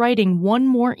you are writing one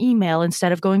more email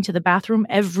instead of going to the bathroom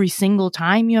every single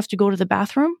time you have to go to the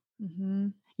bathroom, Mm-hmm.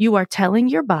 you are telling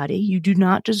your body, you do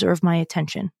not deserve my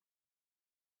attention.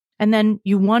 And then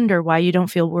you wonder why you don't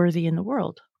feel worthy in the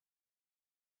world.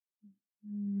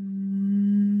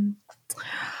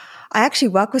 I actually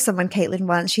worked with someone, Caitlin,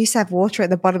 once. She used to have water at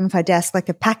the bottom of her desk, like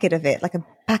a packet of it, like a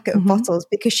packet of bottles,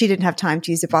 because she didn't have time to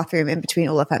use the bathroom in between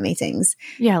all of her meetings.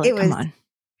 Yeah, like, come on.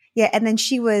 Yeah. And then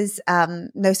she was,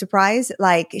 no surprise,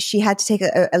 like she had to take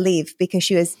a leave because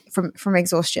she was from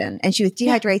exhaustion and she was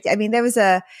dehydrated. Yeah. I mean,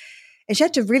 and she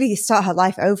had to really start her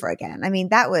life over again. I mean,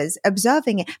 that was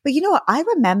observing it. But you know what? I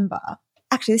remember,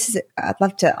 actually, I'd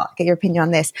love to get your opinion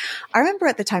on this. I remember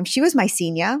at the time she was my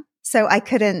senior. So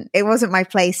it wasn't my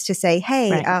place to say,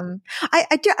 hey, right. I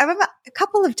remember a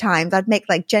couple of times I'd make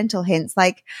like gentle hints,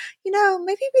 like,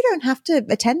 maybe we don't have to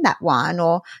attend that one,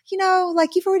 or,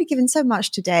 like you've already given so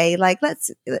much today. Like,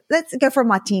 let's go for a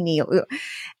martini.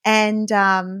 And,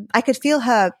 I could feel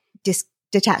her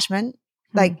detachment.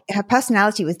 Like her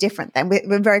personality was different then.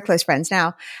 We're very close friends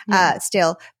now,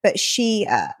 still, but she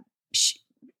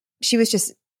was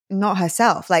just not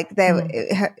herself. Like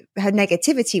her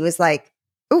negativity was like,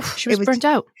 oof, she was burnt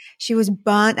out. She was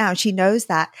burnt out. She knows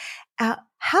that.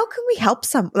 How can we help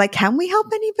can we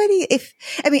help anybody?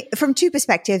 From 2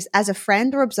 perspectives, as a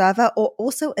friend or observer, or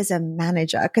also as a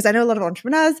manager, because I know a lot of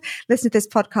entrepreneurs listen to this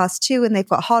podcast too, and they've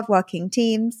got hardworking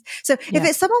teams. So if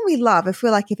it's someone we love, if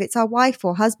it's our wife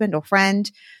or husband or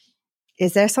friend,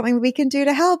 is there something we can do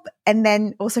to help? And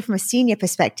then also from a senior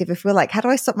perspective, if we're like, how do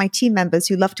I stop my team members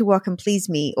who love to work and please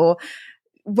me or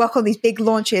work on these big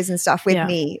launches and stuff with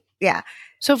me? Yeah.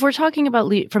 So if we're talking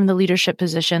about from the leadership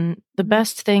position, the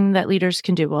best thing that leaders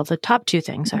can do, well, the top 2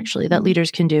 things actually that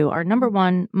leaders can do are, number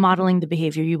 1, modeling the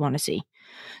behavior you want to see.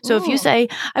 So if you say,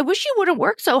 I wish you wouldn't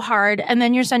work so hard, and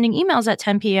then you're sending emails at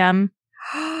 10 p.m.,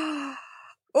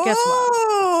 guess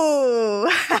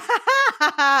what?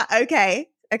 Okay.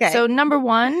 So number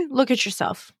 1, look at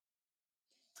yourself.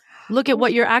 Look at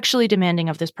what you're actually demanding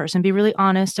of this person. Be really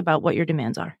honest about what your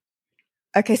demands are.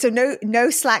 Okay, so no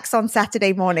slacks on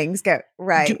Saturday mornings. Go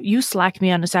right. You slack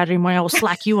me on a Saturday morning. I will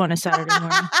slack you on a Saturday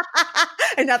morning.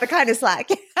 Another kind of slack.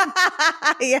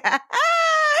 Yeah.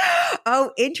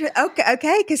 Oh,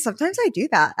 Okay, because sometimes I do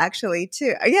that actually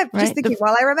too. Yeah, just thinking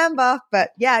while I remember.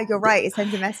 But yeah, you're right. It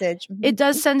sends a message. Mm-hmm. It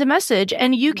does send a message,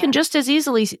 and you can just as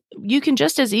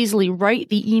easily write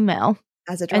the email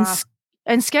as a draft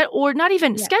and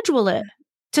schedule it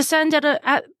to send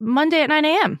at Monday at 9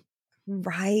 a.m.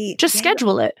 Right. Just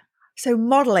schedule it. So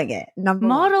modeling it.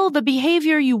 Model the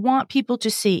behavior you want people to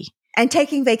see. And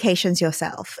taking vacations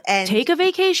yourself. And take a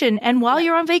vacation. And while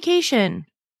you're on vacation,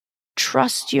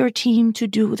 trust your team to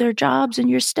do their jobs in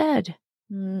your stead.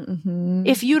 Mm-hmm.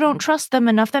 If you don't trust them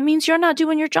enough, that means you're not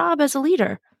doing your job as a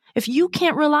leader. If you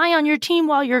can't rely on your team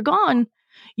while you're gone,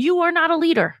 you are not a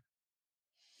leader.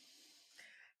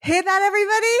 Hear that,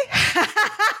 everybody?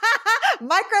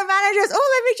 Micromanagers.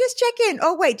 Oh, let me just check in.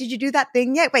 Oh, wait, did you do that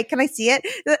thing yet? Wait, can I see it?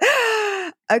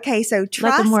 Okay, so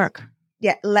trust. Let them work.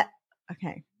 Yeah,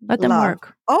 okay. Let them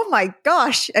work. Oh my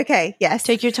gosh. Okay, yes.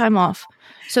 Take your time off.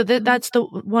 So that's the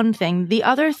one thing. The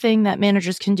other thing that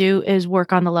managers can do is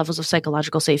work on the levels of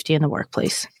psychological safety in the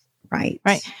workplace. Right.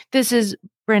 This is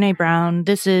Brené Brown.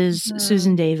 This is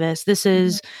Susan Davis. This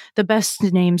is the best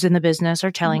names in the business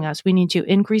are telling us we need to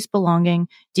increase belonging,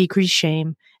 decrease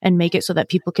shame, and make it so that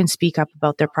people can speak up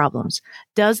about their problems.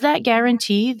 Does that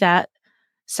guarantee that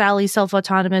Sally's super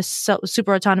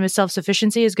autonomous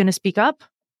self-sufficiency is going to speak up?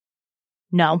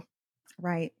 No.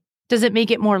 Right. Does it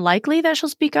make it more likely that she'll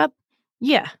speak up?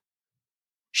 Yeah.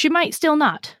 She might still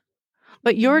not.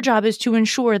 But your job is to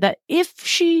ensure that if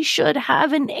she should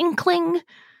have an inkling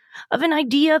of an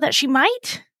idea that she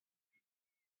might,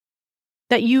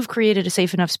 that you've created a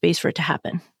safe enough space for it to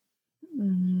happen.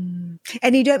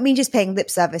 And you don't mean just paying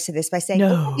lip service to this by saying,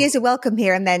 oh, here's a welcome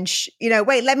here. And then,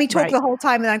 wait, let me talk the whole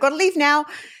time and I've got to leave now.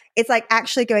 It's like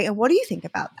actually going, and what do you think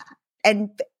about that?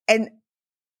 And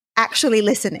actually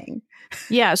listening.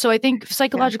 Yeah. So I think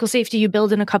psychological safety you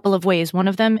build in a couple of ways. One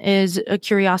of them is a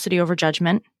curiosity over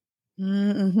judgment.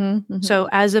 So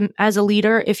as a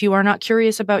leader, if you are not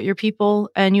curious about your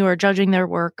people and you are judging their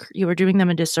work, you are doing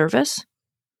them a disservice.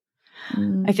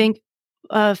 I think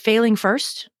failing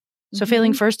first. So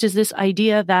failing first is this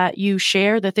idea that you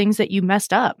share the things that you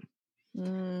messed up.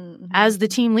 as the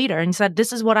team leader and said,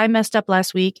 this is what I messed up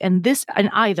last week. And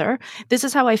either this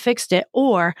is how I fixed it,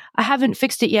 or I haven't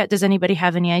fixed it yet. Does anybody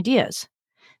have any ideas?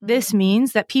 This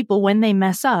means that people, when they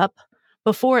mess up,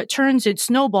 before it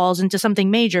snowballs into something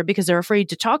major because they're afraid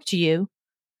to talk to you,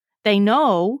 they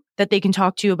know that they can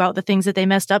talk to you about the things that they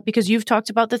messed up because you've talked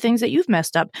about the things that you've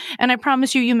messed up. And I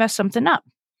promise you messed something up.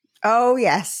 Oh,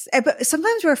 yes. But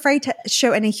sometimes we're afraid to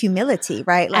show any humility,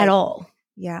 right? At all.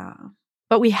 Yeah.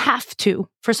 But we have to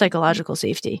for psychological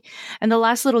safety. And the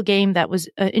last little game that was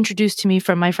introduced to me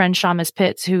from my friend Shamus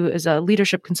Pitts, who is a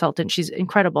leadership consultant. She's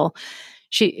incredible.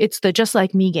 It's the Just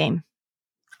Like Me game.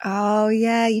 Oh,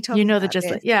 yeah. You told me about we talked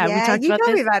about this. You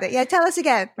told me about it. Yeah, tell us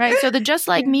again. Right. So the Just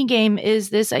Like Me game is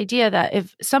this idea that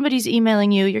if somebody's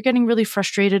emailing you, you're getting really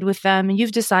frustrated with them and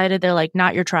you've decided they're like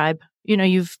not your tribe.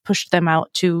 You've pushed them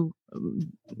out to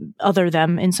other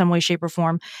them in some way, shape, or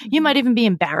form. You might even be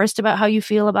embarrassed about how you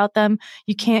feel about them.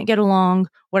 You can't get along,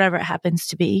 whatever it happens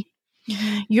to be.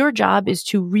 Your job is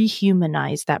to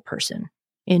rehumanize that person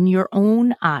in your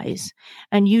own eyes.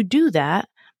 And you do that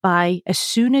by, as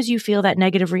soon as you feel that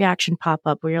negative reaction pop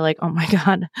up where you're like, oh my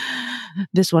God,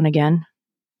 this one again,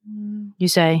 you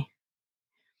say,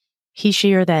 he,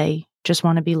 she, or they just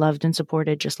want to be loved and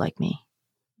supported just like me.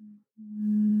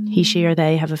 He, she, or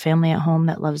they have a family at home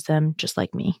that loves them just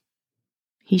like me.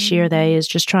 He, she, or they is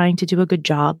just trying to do a good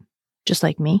job just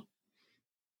like me.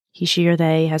 He, she, or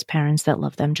they has parents that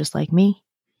love them just like me.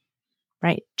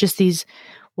 Right? Just these,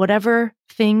 whatever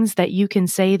things that you can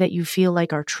say that you feel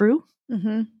like are true.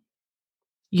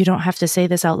 You don't have to say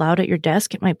this out loud at your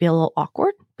desk. It might be a little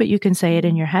awkward, but you can say it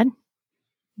in your head.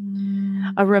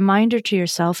 A reminder to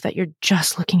yourself that you're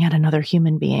just looking at another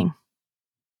human being.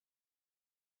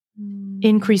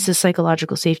 Increases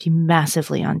psychological safety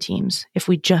massively on teams if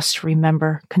we just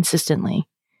remember consistently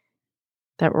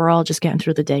that we're all just getting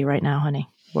through the day right now, honey.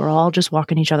 We're all just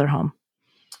walking each other home.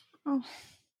 Oh,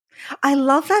 I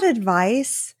love that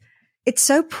advice. It's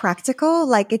so practical.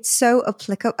 Like, it's so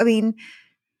applicable. I mean,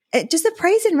 does the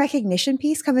praise and recognition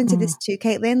piece come into this too,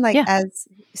 Caitlin? Like,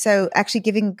 so actually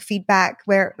giving feedback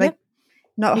where, like,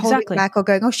 not holding back or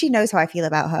going, oh, she knows how I feel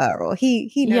about her, or he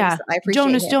knows that I appreciate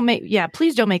it.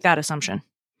 Please don't make that assumption.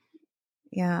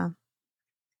 Yeah.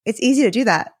 It's easy to do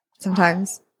that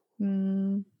sometimes.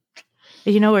 You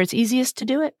know where it's easiest to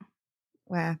do it?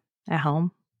 Where? At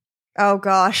home. Oh,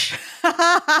 gosh.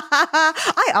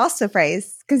 I ask for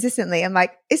praise consistently. I'm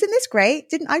like, isn't this great?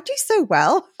 Didn't I do so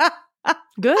well?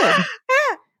 Good.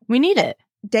 Yeah. We need it.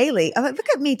 Daily. I'm like, look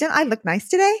at me. Don't I look nice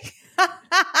today?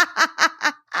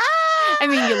 I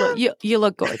mean, you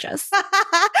look gorgeous.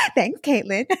 Thanks,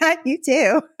 Caitlin. You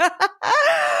too.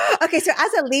 Okay, so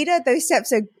as a leader, those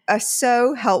steps are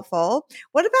so helpful.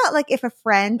 What about like if a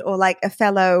friend or like a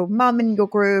fellow mom in your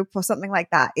group or something like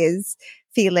that is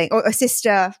feeling, or a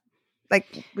sister,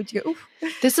 like, would you go, oof?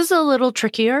 This is a little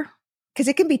trickier. Because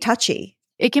it can be touchy.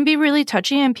 It can be really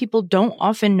touchy, and people don't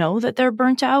often know that they're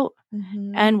burnt out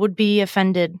and would be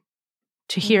offended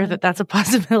to hear that that's a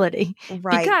possibility.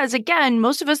 Right. Because again,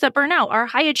 most of us that burn out are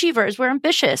high achievers. We're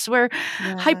ambitious. We're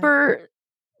hyper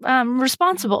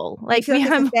responsible. Like we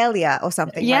have a failure or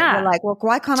something. Yeah. Right? We're like, well,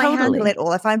 why can't I handle it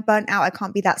all? If I'm burnt out, I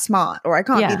can't be that smart, or I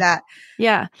can't be that.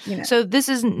 Yeah. You know. So this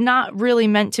is not really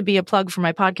meant to be a plug for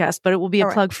my podcast, but it will be a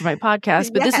plug for my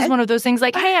podcast. But this is one of those things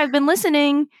like, hey, I've been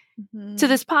listening to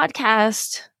this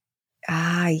podcast.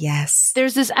 Ah, yes.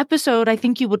 There's this episode I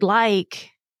think you would like.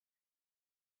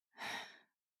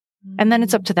 And then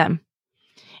it's up to them.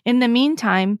 In the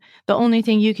meantime, the only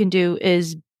thing you can do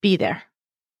is be there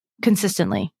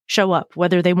consistently. Show up,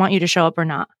 whether they want you to show up or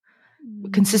not.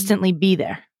 Consistently be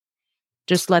there.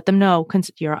 Just let them know,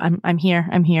 I'm here,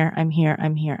 I'm here, I'm here,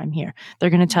 I'm here, I'm here.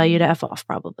 They're going to tell you to F off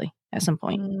probably at some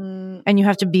point. And you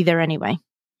have to be there anyway.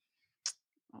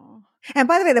 And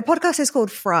by the way, the podcast is called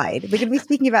Fried. We're going to be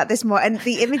speaking about this more. And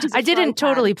the images. I didn't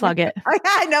totally plug it.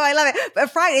 I know, I love it.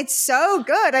 But Fried, it's so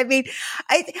good. I mean,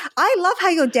 I love how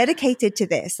you're dedicated to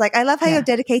this. Like, I love how you're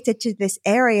dedicated to this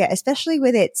area, especially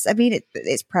with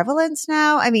its prevalence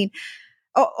now. I mean,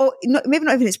 or maybe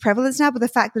not even its prevalence now, but the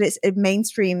fact that it's a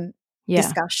mainstream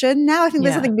discussion now. I think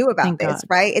there's something new about this,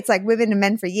 right? It's like women and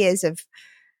men for years have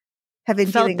been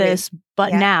felt this,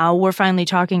 but now we're finally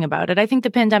talking about it. I think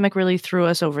the pandemic really threw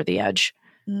us over the edge.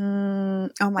 Oh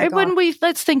my God.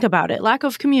 Let's think about it. Lack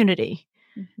of community,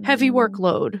 heavy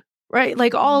workload, right?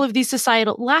 Like all of these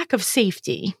societal lack of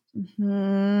safety,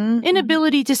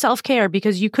 inability to self-care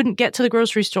because you couldn't get to the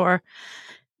grocery store,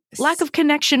 lack of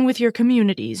connection with your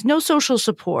communities, no social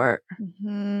support.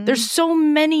 There's so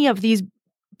many of these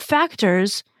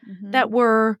factors that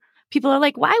people are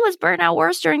like, why was burnout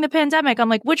worse during the pandemic? I'm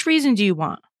like, which reason do you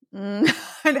want? And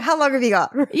how long have you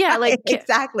got? Yeah, like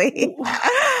exactly.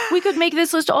 We could make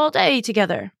this list all day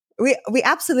together. We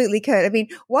absolutely could. I mean,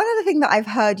 one other thing that I've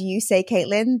heard you say,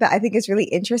 Caitlin, that I think is really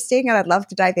interesting, and I'd love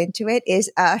to dive into it,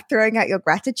 is throwing out your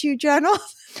gratitude journal.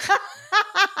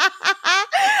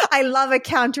 I love a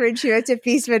counterintuitive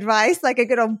piece of advice, like a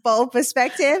good old bold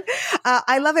perspective.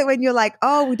 I love it when you're like,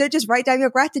 oh, we don't just write down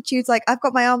your gratitudes. Like, I've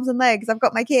got my arms and legs. I've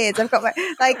got my kids. I've got my,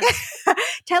 like,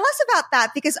 tell us about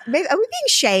that, because maybe, are we being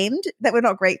shamed that we're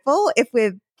not grateful if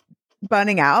we're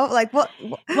burning out? Like, what?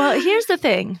 Well, here's the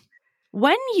thing.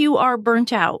 When you are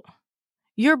burnt out,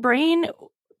 your brain,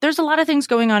 there's a lot of things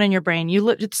going on in your brain.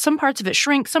 Some parts of it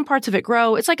shrink, some parts of it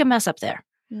grow. It's like a mess up there.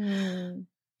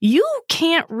 You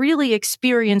can't really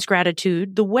experience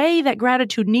gratitude the way that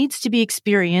gratitude needs to be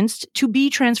experienced to be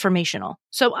transformational.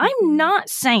 So I'm not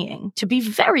saying, to be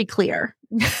very clear,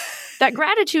 that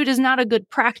gratitude is not a good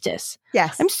practice.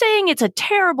 Yes. I'm saying it's a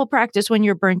terrible practice when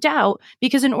you're burnt out,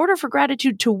 because in order for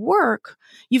gratitude to work,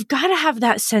 you've got to have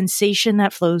that sensation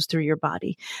that flows through your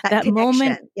body. That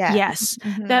moment, yes,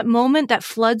 that moment that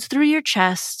floods through your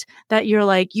chest, that you're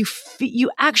like,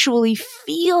 you actually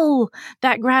feel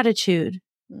that gratitude.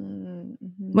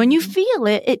 When you feel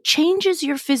it, it changes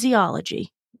your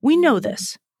physiology. We know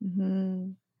this.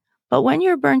 But when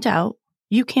you're burnt out,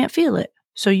 you can't feel it.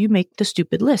 So you make the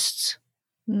stupid lists.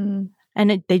 And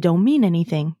they don't mean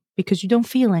anything because you don't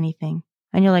feel anything.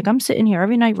 And you're like, I'm sitting here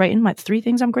every night writing my 3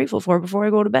 things I'm grateful for before I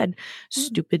go to bed.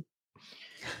 Stupid.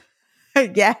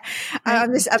 Yeah. Right?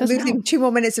 I'm losing help. 2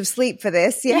 more minutes of sleep for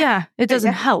this. Yeah. It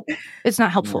doesn't help. It's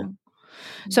not helpful.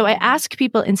 So I ask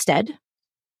people instead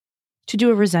to do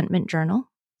a resentment journal,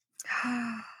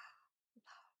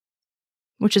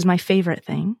 which is my favorite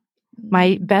thing.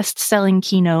 My best-selling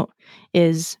keynote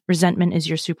is resentment is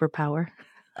your superpower.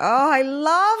 Oh, I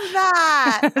love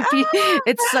that.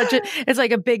 It's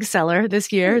like a big seller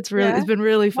this year. It's been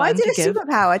really fun. Why is it a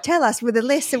superpower? Tell us with the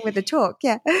list and with the talk.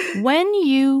 Yeah. When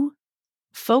you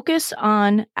focus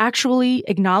on actually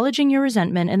acknowledging your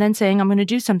resentment and then saying, I'm going to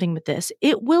do something with this,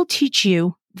 it will teach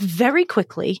you very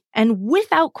quickly and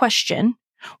without question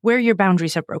where your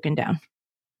boundaries have broken down.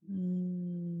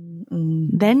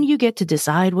 Then you get to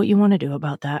decide what you want to do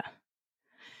about that.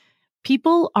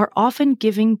 People are often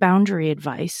giving boundary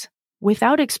advice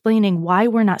without explaining why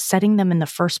we're not setting them in the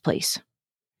first place.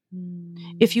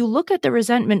 If you look at the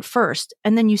resentment first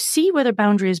and then you see where the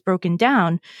boundary is broken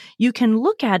down, you can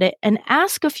look at it and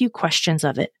ask a few questions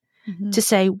of it to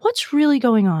say, what's really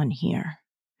going on here?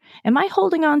 Am I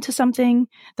holding on to something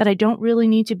that I don't really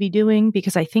need to be doing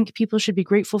because I think people should be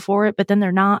grateful for it, but then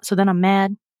they're not, so then I'm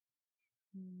mad?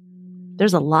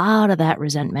 There's a lot of that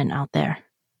resentment out there.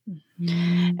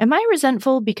 Am I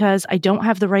resentful because I don't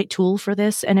have the right tool for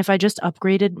this? And if I just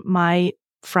upgraded my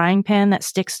frying pan that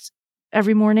sticks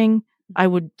every morning, I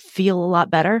would feel a lot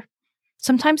better?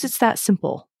 Sometimes it's that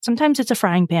simple. Sometimes it's a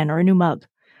frying pan or a new mug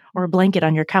or a blanket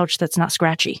on your couch that's not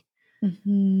scratchy.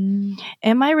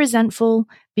 Am I resentful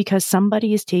because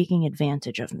somebody is taking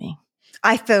advantage of me?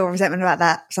 I feel resentment about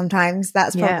that sometimes.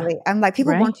 That's probably, I'm like,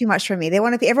 people want too much from me.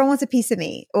 Everyone wants a piece of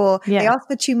me, or they ask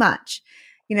for too much.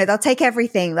 You know, they'll take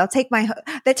everything. They'll take my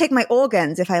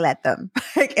organs if I let them.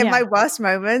 Like in my worst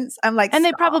moments, I'm like, and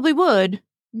they probably would.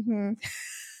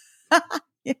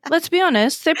 Let's be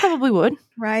honest. They probably would.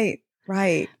 Right.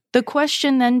 The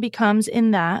question then becomes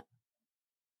in that,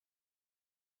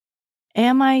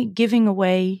 am I giving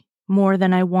away more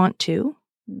than I want to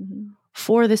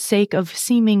for the sake of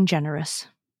seeming generous?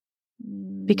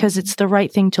 Because it's the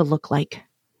right thing to look like.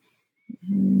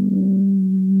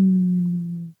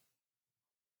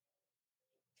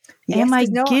 Am I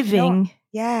giving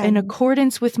in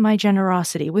accordance with my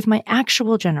generosity, with my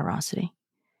actual generosity?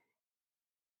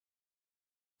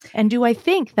 And do I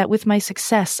think that with my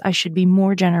success, I should be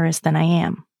more generous than I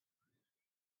am?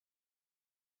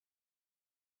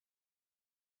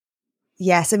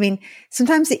 Yes. I mean,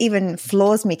 sometimes it even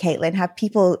floors me, Caitlin, have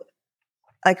people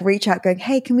like reach out going,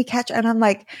 hey, can we catch? And I'm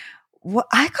like, what?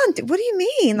 I can't do, what do you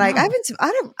mean? Like, I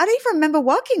don't even remember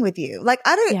working with you. Like,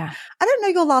 I don't know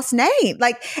your last name.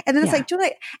 Like, and then it's like, do you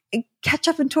want to catch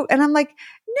up and talk? And I'm like,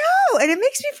 no. And it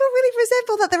makes me feel really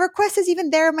resentful that the request is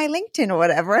even there in my LinkedIn or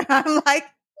whatever. And I'm like,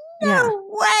 no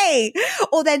way.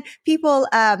 Or then people,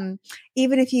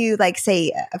 even if you like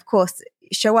say, of course,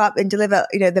 show up and deliver,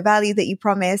 the value that you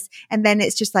promise. And then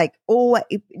it's just like,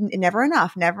 never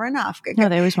enough. No,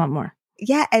 they always want more.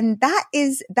 Yeah. And that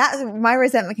my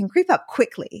resentment can creep up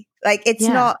quickly. Like it's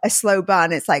not a slow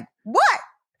burn. It's like, what?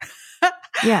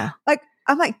 Yeah. Like,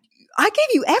 I'm like, I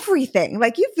gave you everything.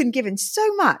 Like you've been given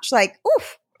so much. Like,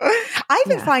 oof. I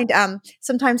even find,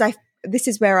 sometimes this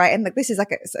is where and like, this is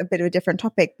like a bit of a different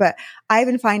topic, but I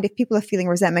even find if people are feeling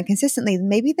resentment consistently,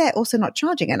 maybe they're also not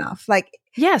charging enough. Like,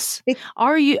 yes.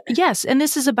 Are you? Yes. And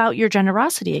this is about your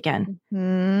generosity again.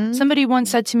 Mm-hmm. Somebody once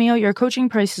said to me, oh, your coaching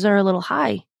prices are a little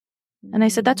high. And I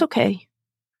said, that's okay.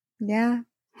 Yeah.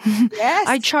 Yes.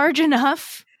 I charge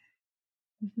enough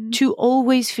to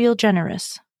always feel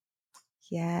generous.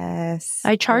 Yes.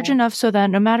 I charge enough so that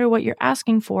no matter what you're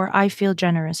asking for, I feel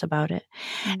generous about it.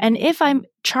 And if I'm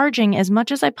charging as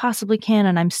much as I possibly can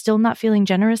and I'm still not feeling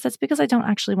generous, that's because I don't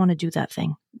actually want to do that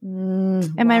thing.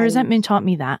 And my resentment taught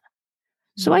me that.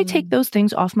 So I take those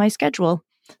things off my schedule.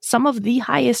 Some of the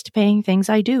highest paying things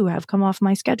I do have come off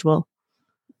my schedule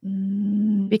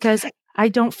because I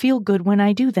don't feel good when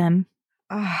I do them.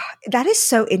 That is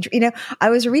so interesting. I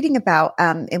was reading about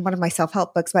in one of my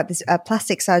self-help books about this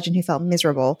plastic surgeon who felt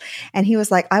miserable. And he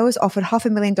was like, I was offered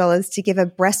 $500,000 to give a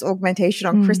breast augmentation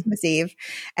on Christmas Eve.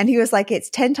 And he was like, it's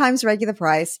 10 times regular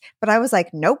price. But I was like,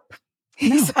 nope.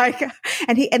 He's like,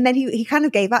 and then he kind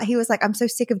of gave up. He was like, I'm so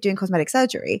sick of doing cosmetic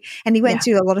surgery. And he went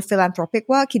to a lot of philanthropic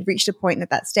work. He'd reached a point at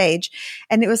that stage.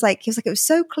 And it was like, it was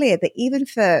so clear that even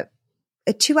for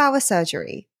a 2-hour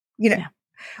surgery,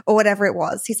 or whatever it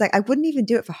was, he's like, I wouldn't even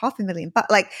do it for $500,000. But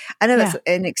like, I know that's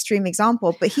an extreme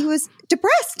example, but he was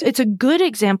depressed. It's a good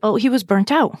example. He was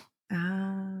burnt out.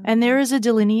 And there is a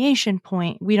delineation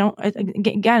point. We don't,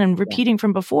 again, and repeating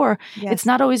from before, it's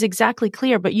not always exactly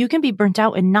clear, but you can be burnt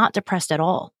out and not depressed at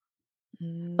all.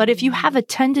 But if you have a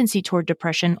tendency toward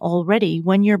depression already,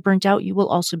 when you're burnt out, you will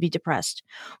also be depressed.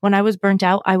 When I was burnt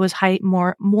out, I was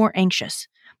more anxious,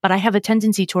 but I have a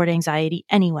tendency toward anxiety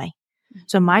anyway.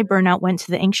 So my burnout went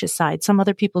to the anxious side. Some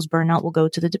other people's burnout will go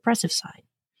to the depressive side.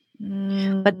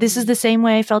 But this is the same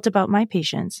way I felt about my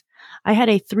patients. I had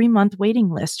a 3-month waiting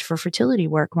list for fertility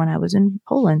work when I was in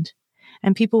Poland.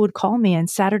 And people would call me on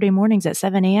Saturday mornings at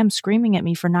 7 a.m. screaming at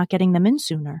me for not getting them in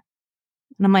sooner.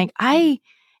 And I'm like, I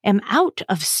am out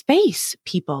of space,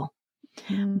 people.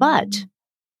 But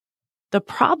the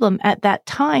problem at that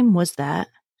time was that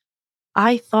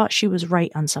I thought she was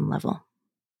right on some level.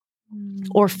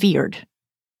 Or feared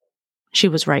she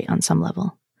was right on some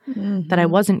level, that I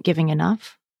wasn't giving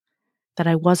enough, that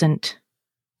I wasn't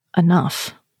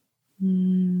enough.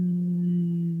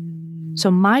 So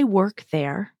my work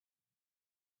there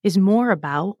is more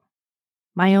about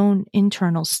my own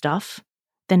internal stuff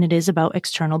than it is about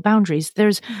external boundaries.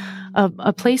 There's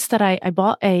a place that I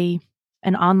bought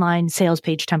an online sales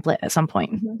page template at some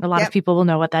point. A lot of people will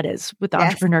know what that is with the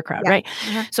entrepreneur crowd, right?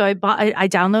 So I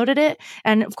downloaded it.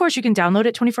 And of course you can download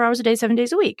it 24 hours a day, 7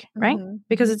 days a week, right?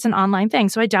 Because it's an online thing.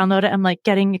 So I downloaded it. I'm like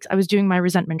I was doing my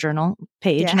resentment journal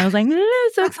page and I was like,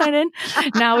 so excited.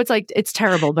 Now it's like, it's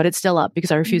terrible, but it's still up because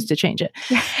I refuse to change it.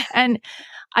 And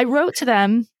I wrote to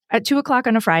them at 2:00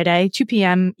 on a Friday, 2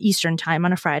 p.m. Eastern time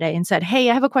on a Friday and said,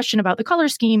 hey, I have a question about the color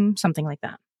scheme, something like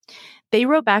that. They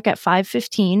wrote back at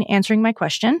 5:15 answering my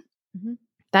question.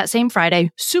 That same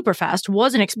Friday, super fast,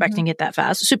 wasn't expecting it that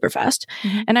fast, super fast.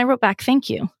 And I wrote back, thank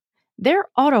you. Their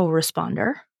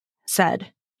autoresponder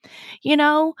said,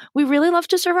 we really love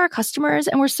to serve our customers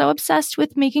and we're so obsessed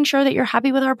with making sure that you're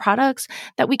happy with our products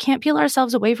that we can't peel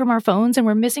ourselves away from our phones and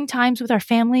we're missing times with our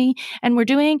family and we're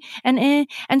doing and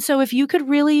so if you could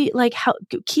really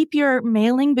keep your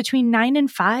mailing between 9 and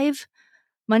 5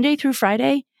 Monday through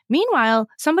Friday. Meanwhile,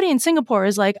 somebody in Singapore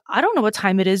is like, I don't know what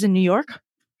time it is in New York.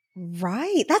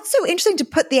 Right. That's so interesting to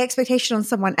put the expectation on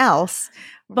someone else.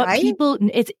 But people,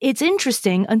 it's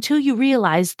interesting until you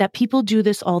realize that people do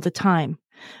this all the time.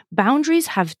 Boundaries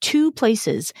have 2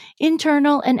 places,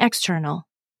 internal and external.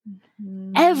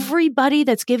 Everybody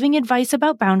that's giving advice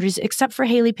about boundaries, except for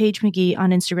Haley Page McGee on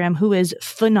Instagram, who is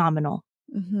phenomenal.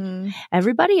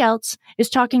 Everybody else is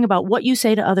talking about what you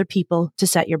say to other people to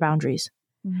set your boundaries.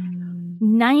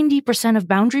 90% of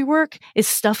boundary work is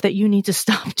stuff that you need to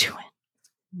stop doing.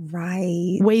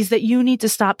 Right. Ways that you need to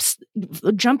stop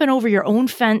jumping over your own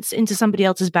fence into somebody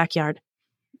else's backyard.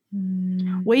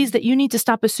 Ways that you need to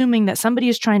stop assuming that somebody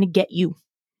is trying to get you.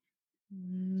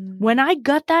 When I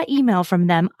got that email from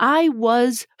them, I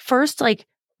was first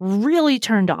really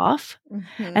turned off.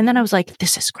 And then I was like,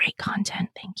 this is great content.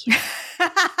 Thank you.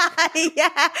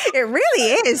 Yeah, it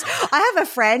really is. I have a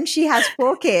friend, she has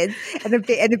 4 kids and a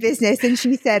business. And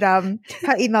she said,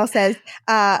 her email says,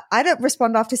 I don't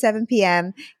respond after 7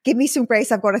 p.m. Give me some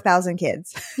grace. I've got 1,000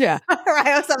 kids. Yeah.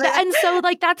 Right. Or something. And so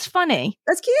that's funny.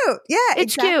 That's cute. Yeah.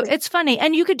 It's cute. It's funny.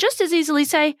 And you could just as easily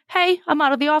say, hey, I'm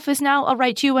out of the office now. I'll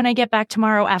write to you when I get back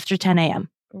tomorrow after 10 a.m.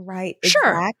 Right.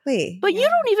 Sure. Exactly. But you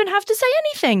don't even have to say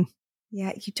anything.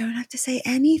 Yeah, you don't have to say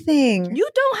anything. You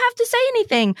don't have to say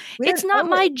anything. It's not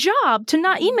my job to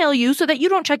not email you so that you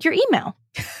don't check your email.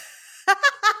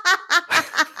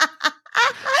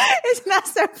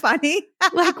 so funny.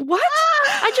 Like, what?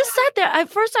 I just sat there. At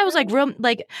first, I was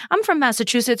like, I'm from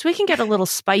Massachusetts. We can get a little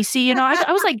spicy. You know,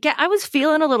 I was like, I was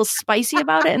feeling a little spicy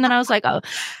about it. And then I was like, oh,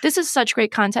 this is such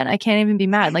great content. I can't even be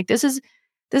mad. Like, this is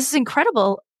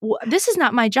incredible. This is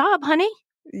not my job, honey.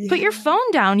 Yeah. Put your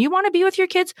phone down. You want to be with your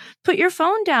kids? Put your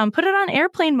phone down. Put it on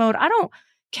airplane mode. I don't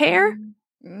care.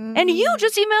 And you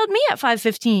just emailed me at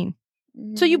 5:15.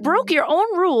 So you broke your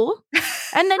own rule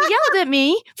and then yelled at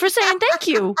me for saying thank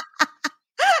you.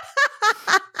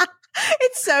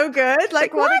 It's so good.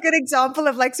 Like what a good example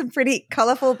of like some pretty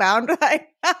colorful boundary. Like,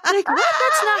 what?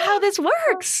 That's not how this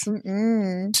works.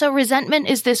 So resentment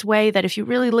is this way that if you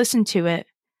really listen to it,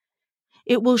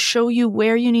 it will show you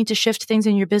where you need to shift things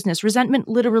in your business. Resentment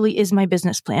literally is my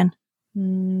business plan.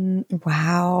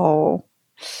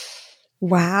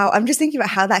 Wow. I'm just thinking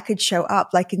about how that could show up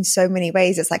like in so many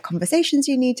ways. It's like conversations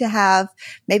you need to have,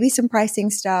 maybe some pricing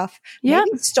stuff,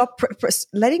 maybe stop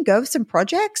letting go of some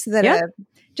projects that are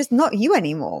just not you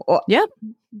anymore. Or,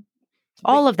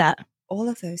 all of that. All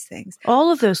of those things.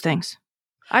 All of those things.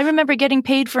 I remember getting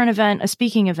paid for an event, a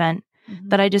speaking event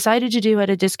that I decided to do at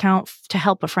a discount to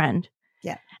help a friend.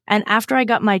 Yeah. And after I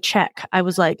got my check, I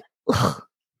was like, ugh.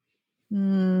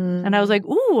 And I was like,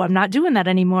 ooh, I'm not doing that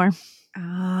anymore.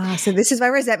 So this is why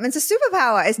resentment's a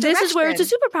superpower. This is where it's a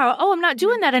superpower. Oh, I'm not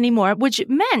doing that anymore, which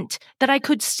meant that I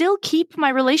could still keep my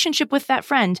relationship with that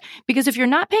friend. Because if you're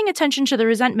not paying attention to the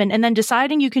resentment and then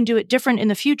deciding you can do it different in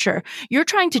the future, you're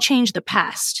trying to change the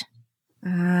past.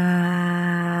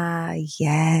 Yeah.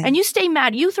 And you stay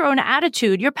mad. You throw an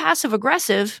attitude. You're passive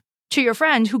aggressive to your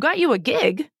friend who got you a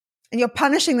gig. And you're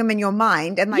punishing them in your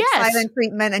mind and like silent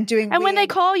treatment and doing And when they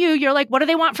call you, you're like, what do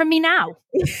they want from me now?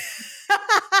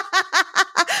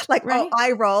 Like, right?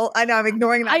 I roll. I know I'm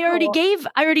ignoring that. I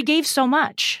already gave so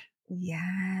much.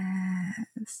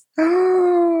 Yes.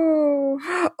 Oh,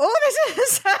 this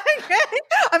is so good.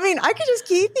 I mean, I could just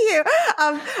keep you.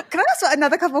 Can I ask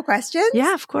another couple questions?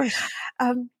 Yeah, of course.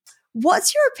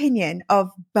 What's your opinion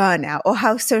of burnout or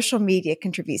how social media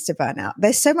contributes to burnout?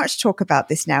 There's so much talk about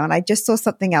this now. And I just saw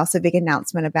something else, a big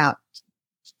announcement about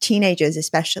teenagers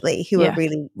especially who are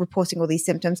really reporting all these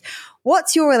symptoms.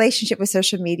 What's your relationship with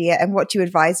social media and what do you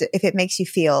advise if it makes you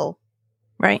feel?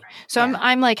 Right. So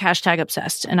I'm like hashtag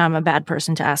obsessed and I'm a bad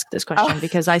person to ask this question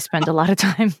because I spend a lot of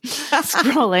time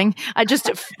scrolling. I just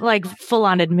like full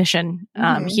on admission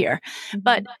here.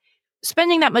 But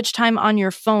spending that much time on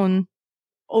your phone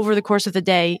over the course of the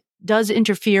day does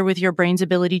interfere with your brain's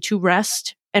ability to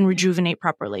rest and rejuvenate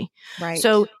properly. Right.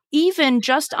 So even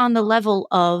just on the level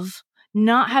of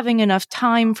not having enough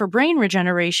time for brain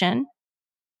regeneration,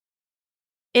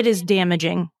 it is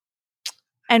damaging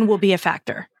and will be a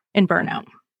factor in burnout.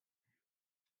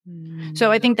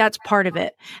 So I think that's part of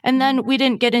it. And then we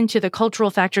didn't get into the cultural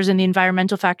factors and the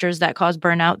environmental factors that cause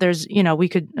burnout. There's, we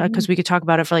could, because we could talk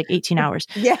about it for like 18 hours.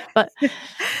 Yeah. But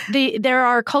there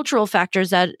are cultural factors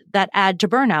that add to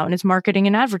burnout, and it's marketing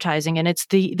and advertising, and it's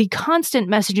the constant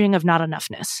messaging of not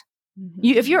enoughness.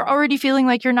 If you're already feeling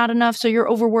like you're not enough, so you're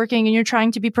overworking and you're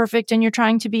trying to be perfect and you're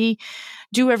trying to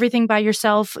do everything by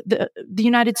yourself. The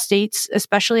United States,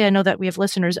 especially, I know that we have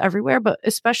listeners everywhere, but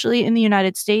especially in the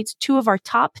United States, 2 of our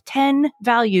top 10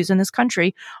 values in this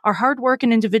country are hard work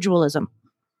and individualism.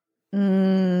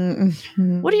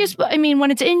 What do you, when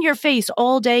it's in your face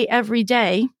all day, every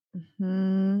day,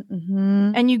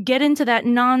 and you get into that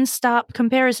nonstop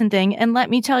comparison thing, and let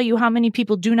me tell you how many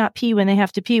people do not pee when they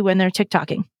have to pee when they're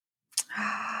TikToking.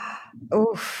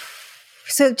 Oh,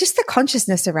 so just the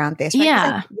consciousness around this,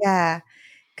 Yeah. right?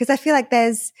 Because I feel like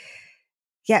there's,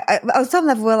 on some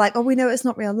level we're like, oh, we know it's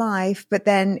not real life, but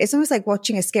then it's almost like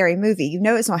watching a scary movie. You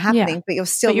know it's not happening, but you're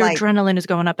still your adrenaline is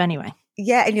going up anyway.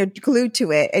 Yeah, and you're glued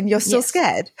to it, and you're still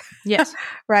scared. Yes,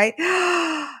 right.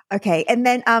 Okay, and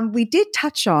then we did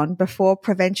touch on before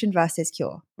prevention versus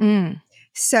cure.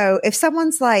 So if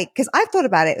someone's like, because I've thought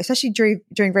about it, especially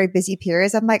during very busy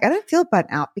periods, I'm like, I don't feel burnt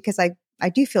out because I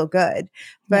do feel good,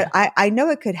 but I know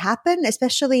it could happen,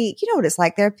 especially, you know what it's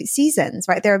like. There are seasons,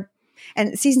 right?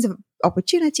 And seasons of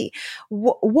opportunity.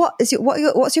 What's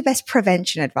your best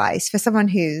prevention advice for someone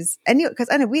because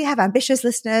I know we have ambitious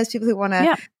listeners, people who want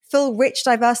to fill rich,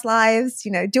 diverse lives,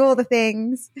 do all the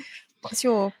things.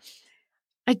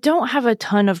 I don't have a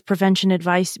ton of prevention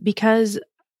advice because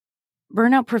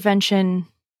burnout prevention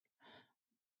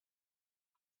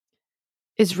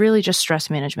is really just stress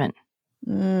management.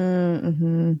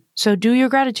 So do your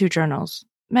gratitude journals,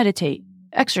 meditate,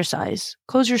 exercise,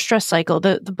 close your stress cycle.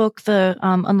 The book,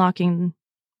 Unlocking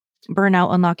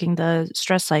Burnout, Unlocking the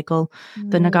Stress Cycle,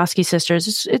 the Nagoski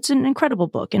sisters, it's an incredible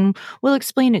book, and we'll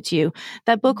explain it to you.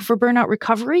 That book for burnout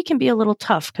recovery can be a little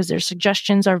tough because their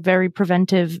suggestions are very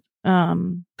preventive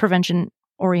prevention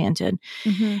oriented.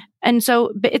 Mm-hmm. And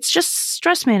so it's just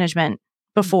stress management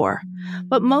before.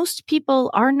 But most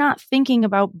people are not thinking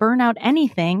about burnout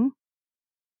anything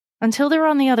until they're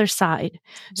on the other side.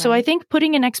 Right. So I think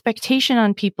putting an expectation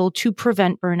on people to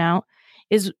prevent burnout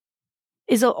is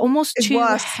almost too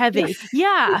worse. heavy.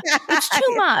 Yeah, it's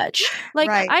too much. Like,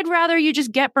 right. I'd rather you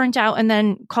just get burnt out and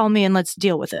then call me and let's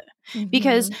deal with it. Mm-hmm.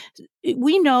 Because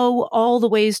we know all the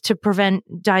ways to prevent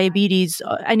diabetes,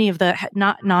 any of the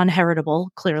not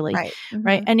non-heritable, clearly, right? Mm-hmm.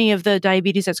 Right? Any of the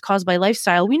diabetes that's caused by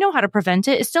lifestyle, we know how to prevent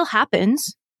it. It still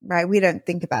happens. Right. We don't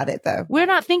think about it, though. We're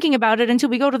not thinking about it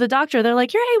until we go to the doctor. They're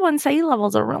like, your A1C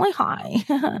levels are really high.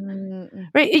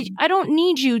 Right? I don't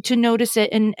need you to notice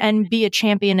it and be a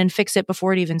champion and fix it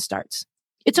before it even starts.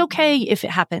 It's okay if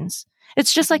it happens.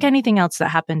 It's just like anything else that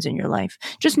happens in your life.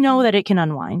 Just know that it can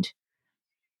unwind.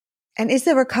 And is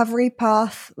the recovery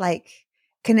path, like,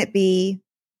 can it be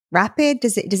rapid?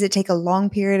 Does it take a long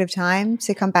period of time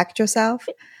to come back to yourself?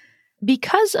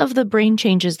 Because of the brain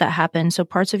changes that happen, so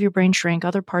parts of your brain shrink,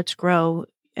 other parts grow,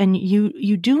 and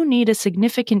you do need a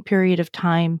significant period of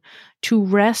time to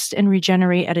rest and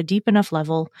regenerate at a deep enough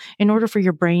level in order for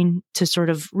your brain to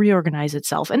sort of reorganize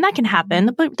itself. And that can happen.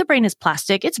 The brain is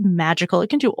plastic. It's magical.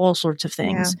 It can do all sorts of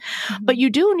things. Yeah. But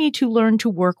you do need to learn to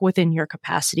work within your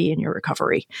capacity and your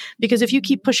recovery. Because if you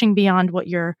keep pushing beyond what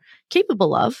you're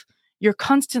capable of, you're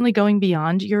constantly going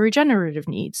beyond your regenerative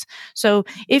needs. So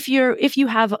if you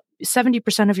have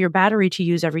 70% of your battery to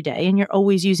use every day and you're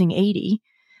always using 80,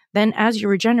 then as you're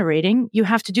regenerating, you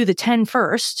have to do the 10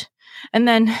 first.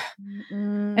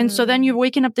 And so then you're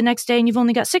waking up the next day and you've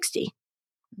only got 60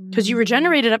 because you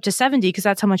regenerated up to 70 because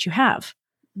that's how much you have.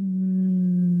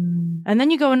 And then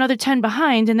you go another 10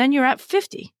 behind and then you're at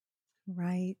 50.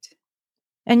 Right.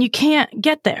 And you can't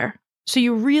get there. So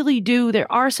you really do.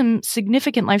 There are some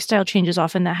significant lifestyle changes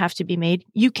often that have to be made.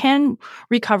 You can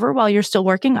recover while you're still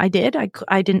working. I did.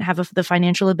 I didn't have the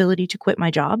financial ability to quit my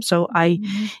job. So I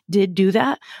did do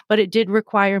that. But it did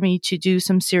require me to do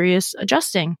some serious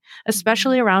adjusting,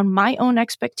 especially around my own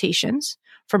expectations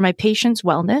for my patients'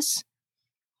 wellness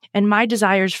and my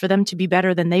desires for them to be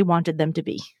better than they wanted them to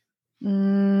be.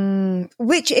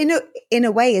 Which in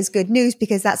a way is good news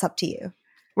because that's up to you.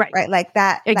 Right. Like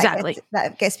that. Exactly.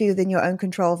 That gets to be within your own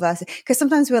control versus, because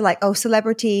sometimes we're like, oh,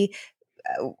 celebrity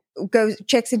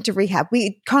checks into rehab.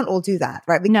 We can't all do that.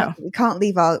 Right. We can't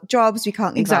leave our jobs. We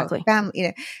can't leave our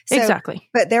family, Exactly.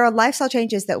 But there are lifestyle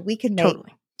changes that we can make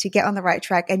to get on the right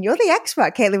track. And you're the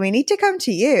expert, Caitlin. We need to come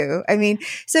to you. I mean,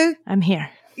 so I'm here.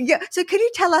 Yeah. So can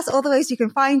you tell us all the ways you can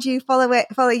find you, follow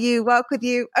you, work with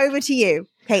you? Over to you,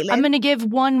 Caitlin. I'm going to give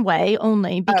one way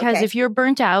only because if you're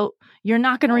burnt out, you're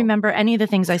not going to remember any of the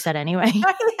things I said anyway.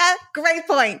 Great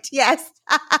point. Yes.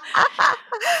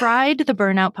 Fried, the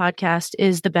Burnout podcast,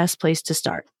 is the best place to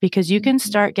start because you can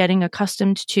start getting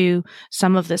accustomed to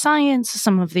some of the science,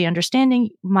 some of the understanding.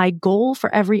 My goal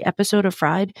for every episode of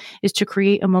Fried is to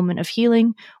create a moment of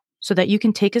healing so that you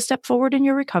can take a step forward in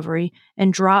your recovery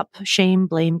and drop shame,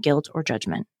 blame, guilt, or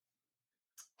judgment,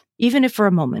 even if for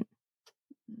a moment.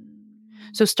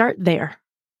 So start there.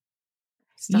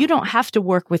 You don't have to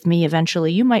work with me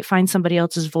eventually. You might find somebody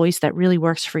else's voice that really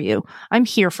works for you. I'm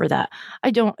here for that.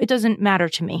 It doesn't matter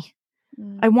to me.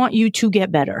 I want you to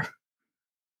get better.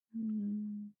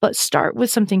 But start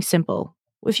with something simple.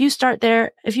 If you start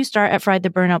at Fried the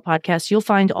Burnout podcast, you'll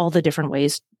find all the different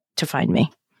ways to find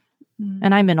me.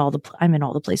 And I'm in all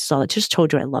the places. I just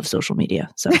told you I love social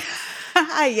media. So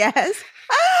yes.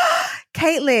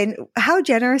 Caitlin, how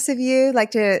generous of you, like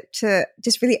to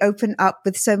just really open up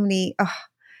with so many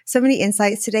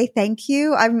insights today. Thank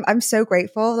you. I'm so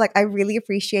grateful. Like, I really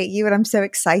appreciate you. And I'm so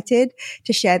excited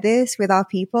to share this with our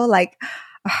people. Like,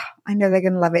 I know they're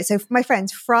going to love it. So my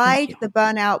friends, Fried the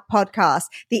Burnout podcast,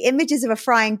 the images of a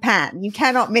frying pan. You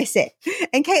cannot miss it.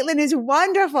 And Caitlin is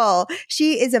wonderful.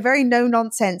 She is a very no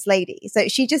nonsense lady. So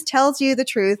she just tells you the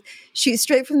truth, shoots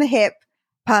straight from the hip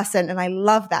person. And I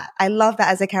love that. I love that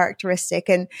as a characteristic.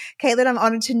 And Caitlin, I'm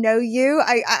honored to know you.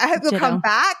 I hope you'll come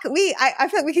back. I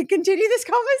feel like we can continue this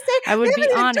conversation. I would be honored.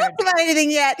 We haven't talked about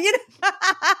anything yet.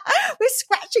 We're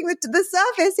scratching the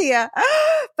surface here.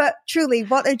 But truly,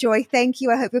 what a joy. Thank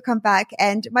you. I hope you'll come back.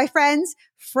 And my friends,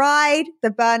 Fried the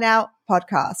Burnout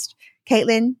podcast.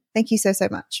 Caitlin, thank you so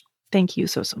much. Thank you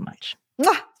so much.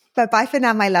 Bye for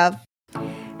now, my love.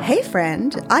 Hey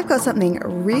friend, I've got something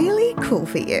really cool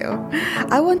for you.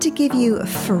 I want to give you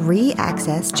free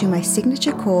access to my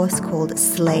signature course called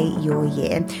Slay Your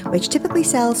Year, which typically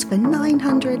sells for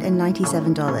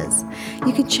 $997.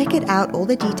 You can check it out, all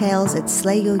the details at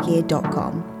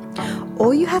slayyouryear.com.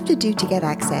 All you have to do to get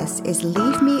access is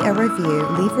leave me a review,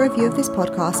 leave a review of this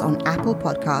podcast on Apple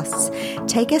Podcasts,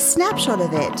 take a snapshot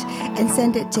of it, and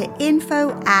send it to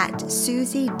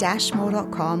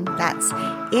info@susie-moore.com. That's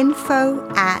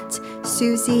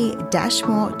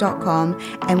info@susie-moore.com,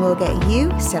 and we'll get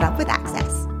you set up with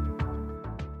access.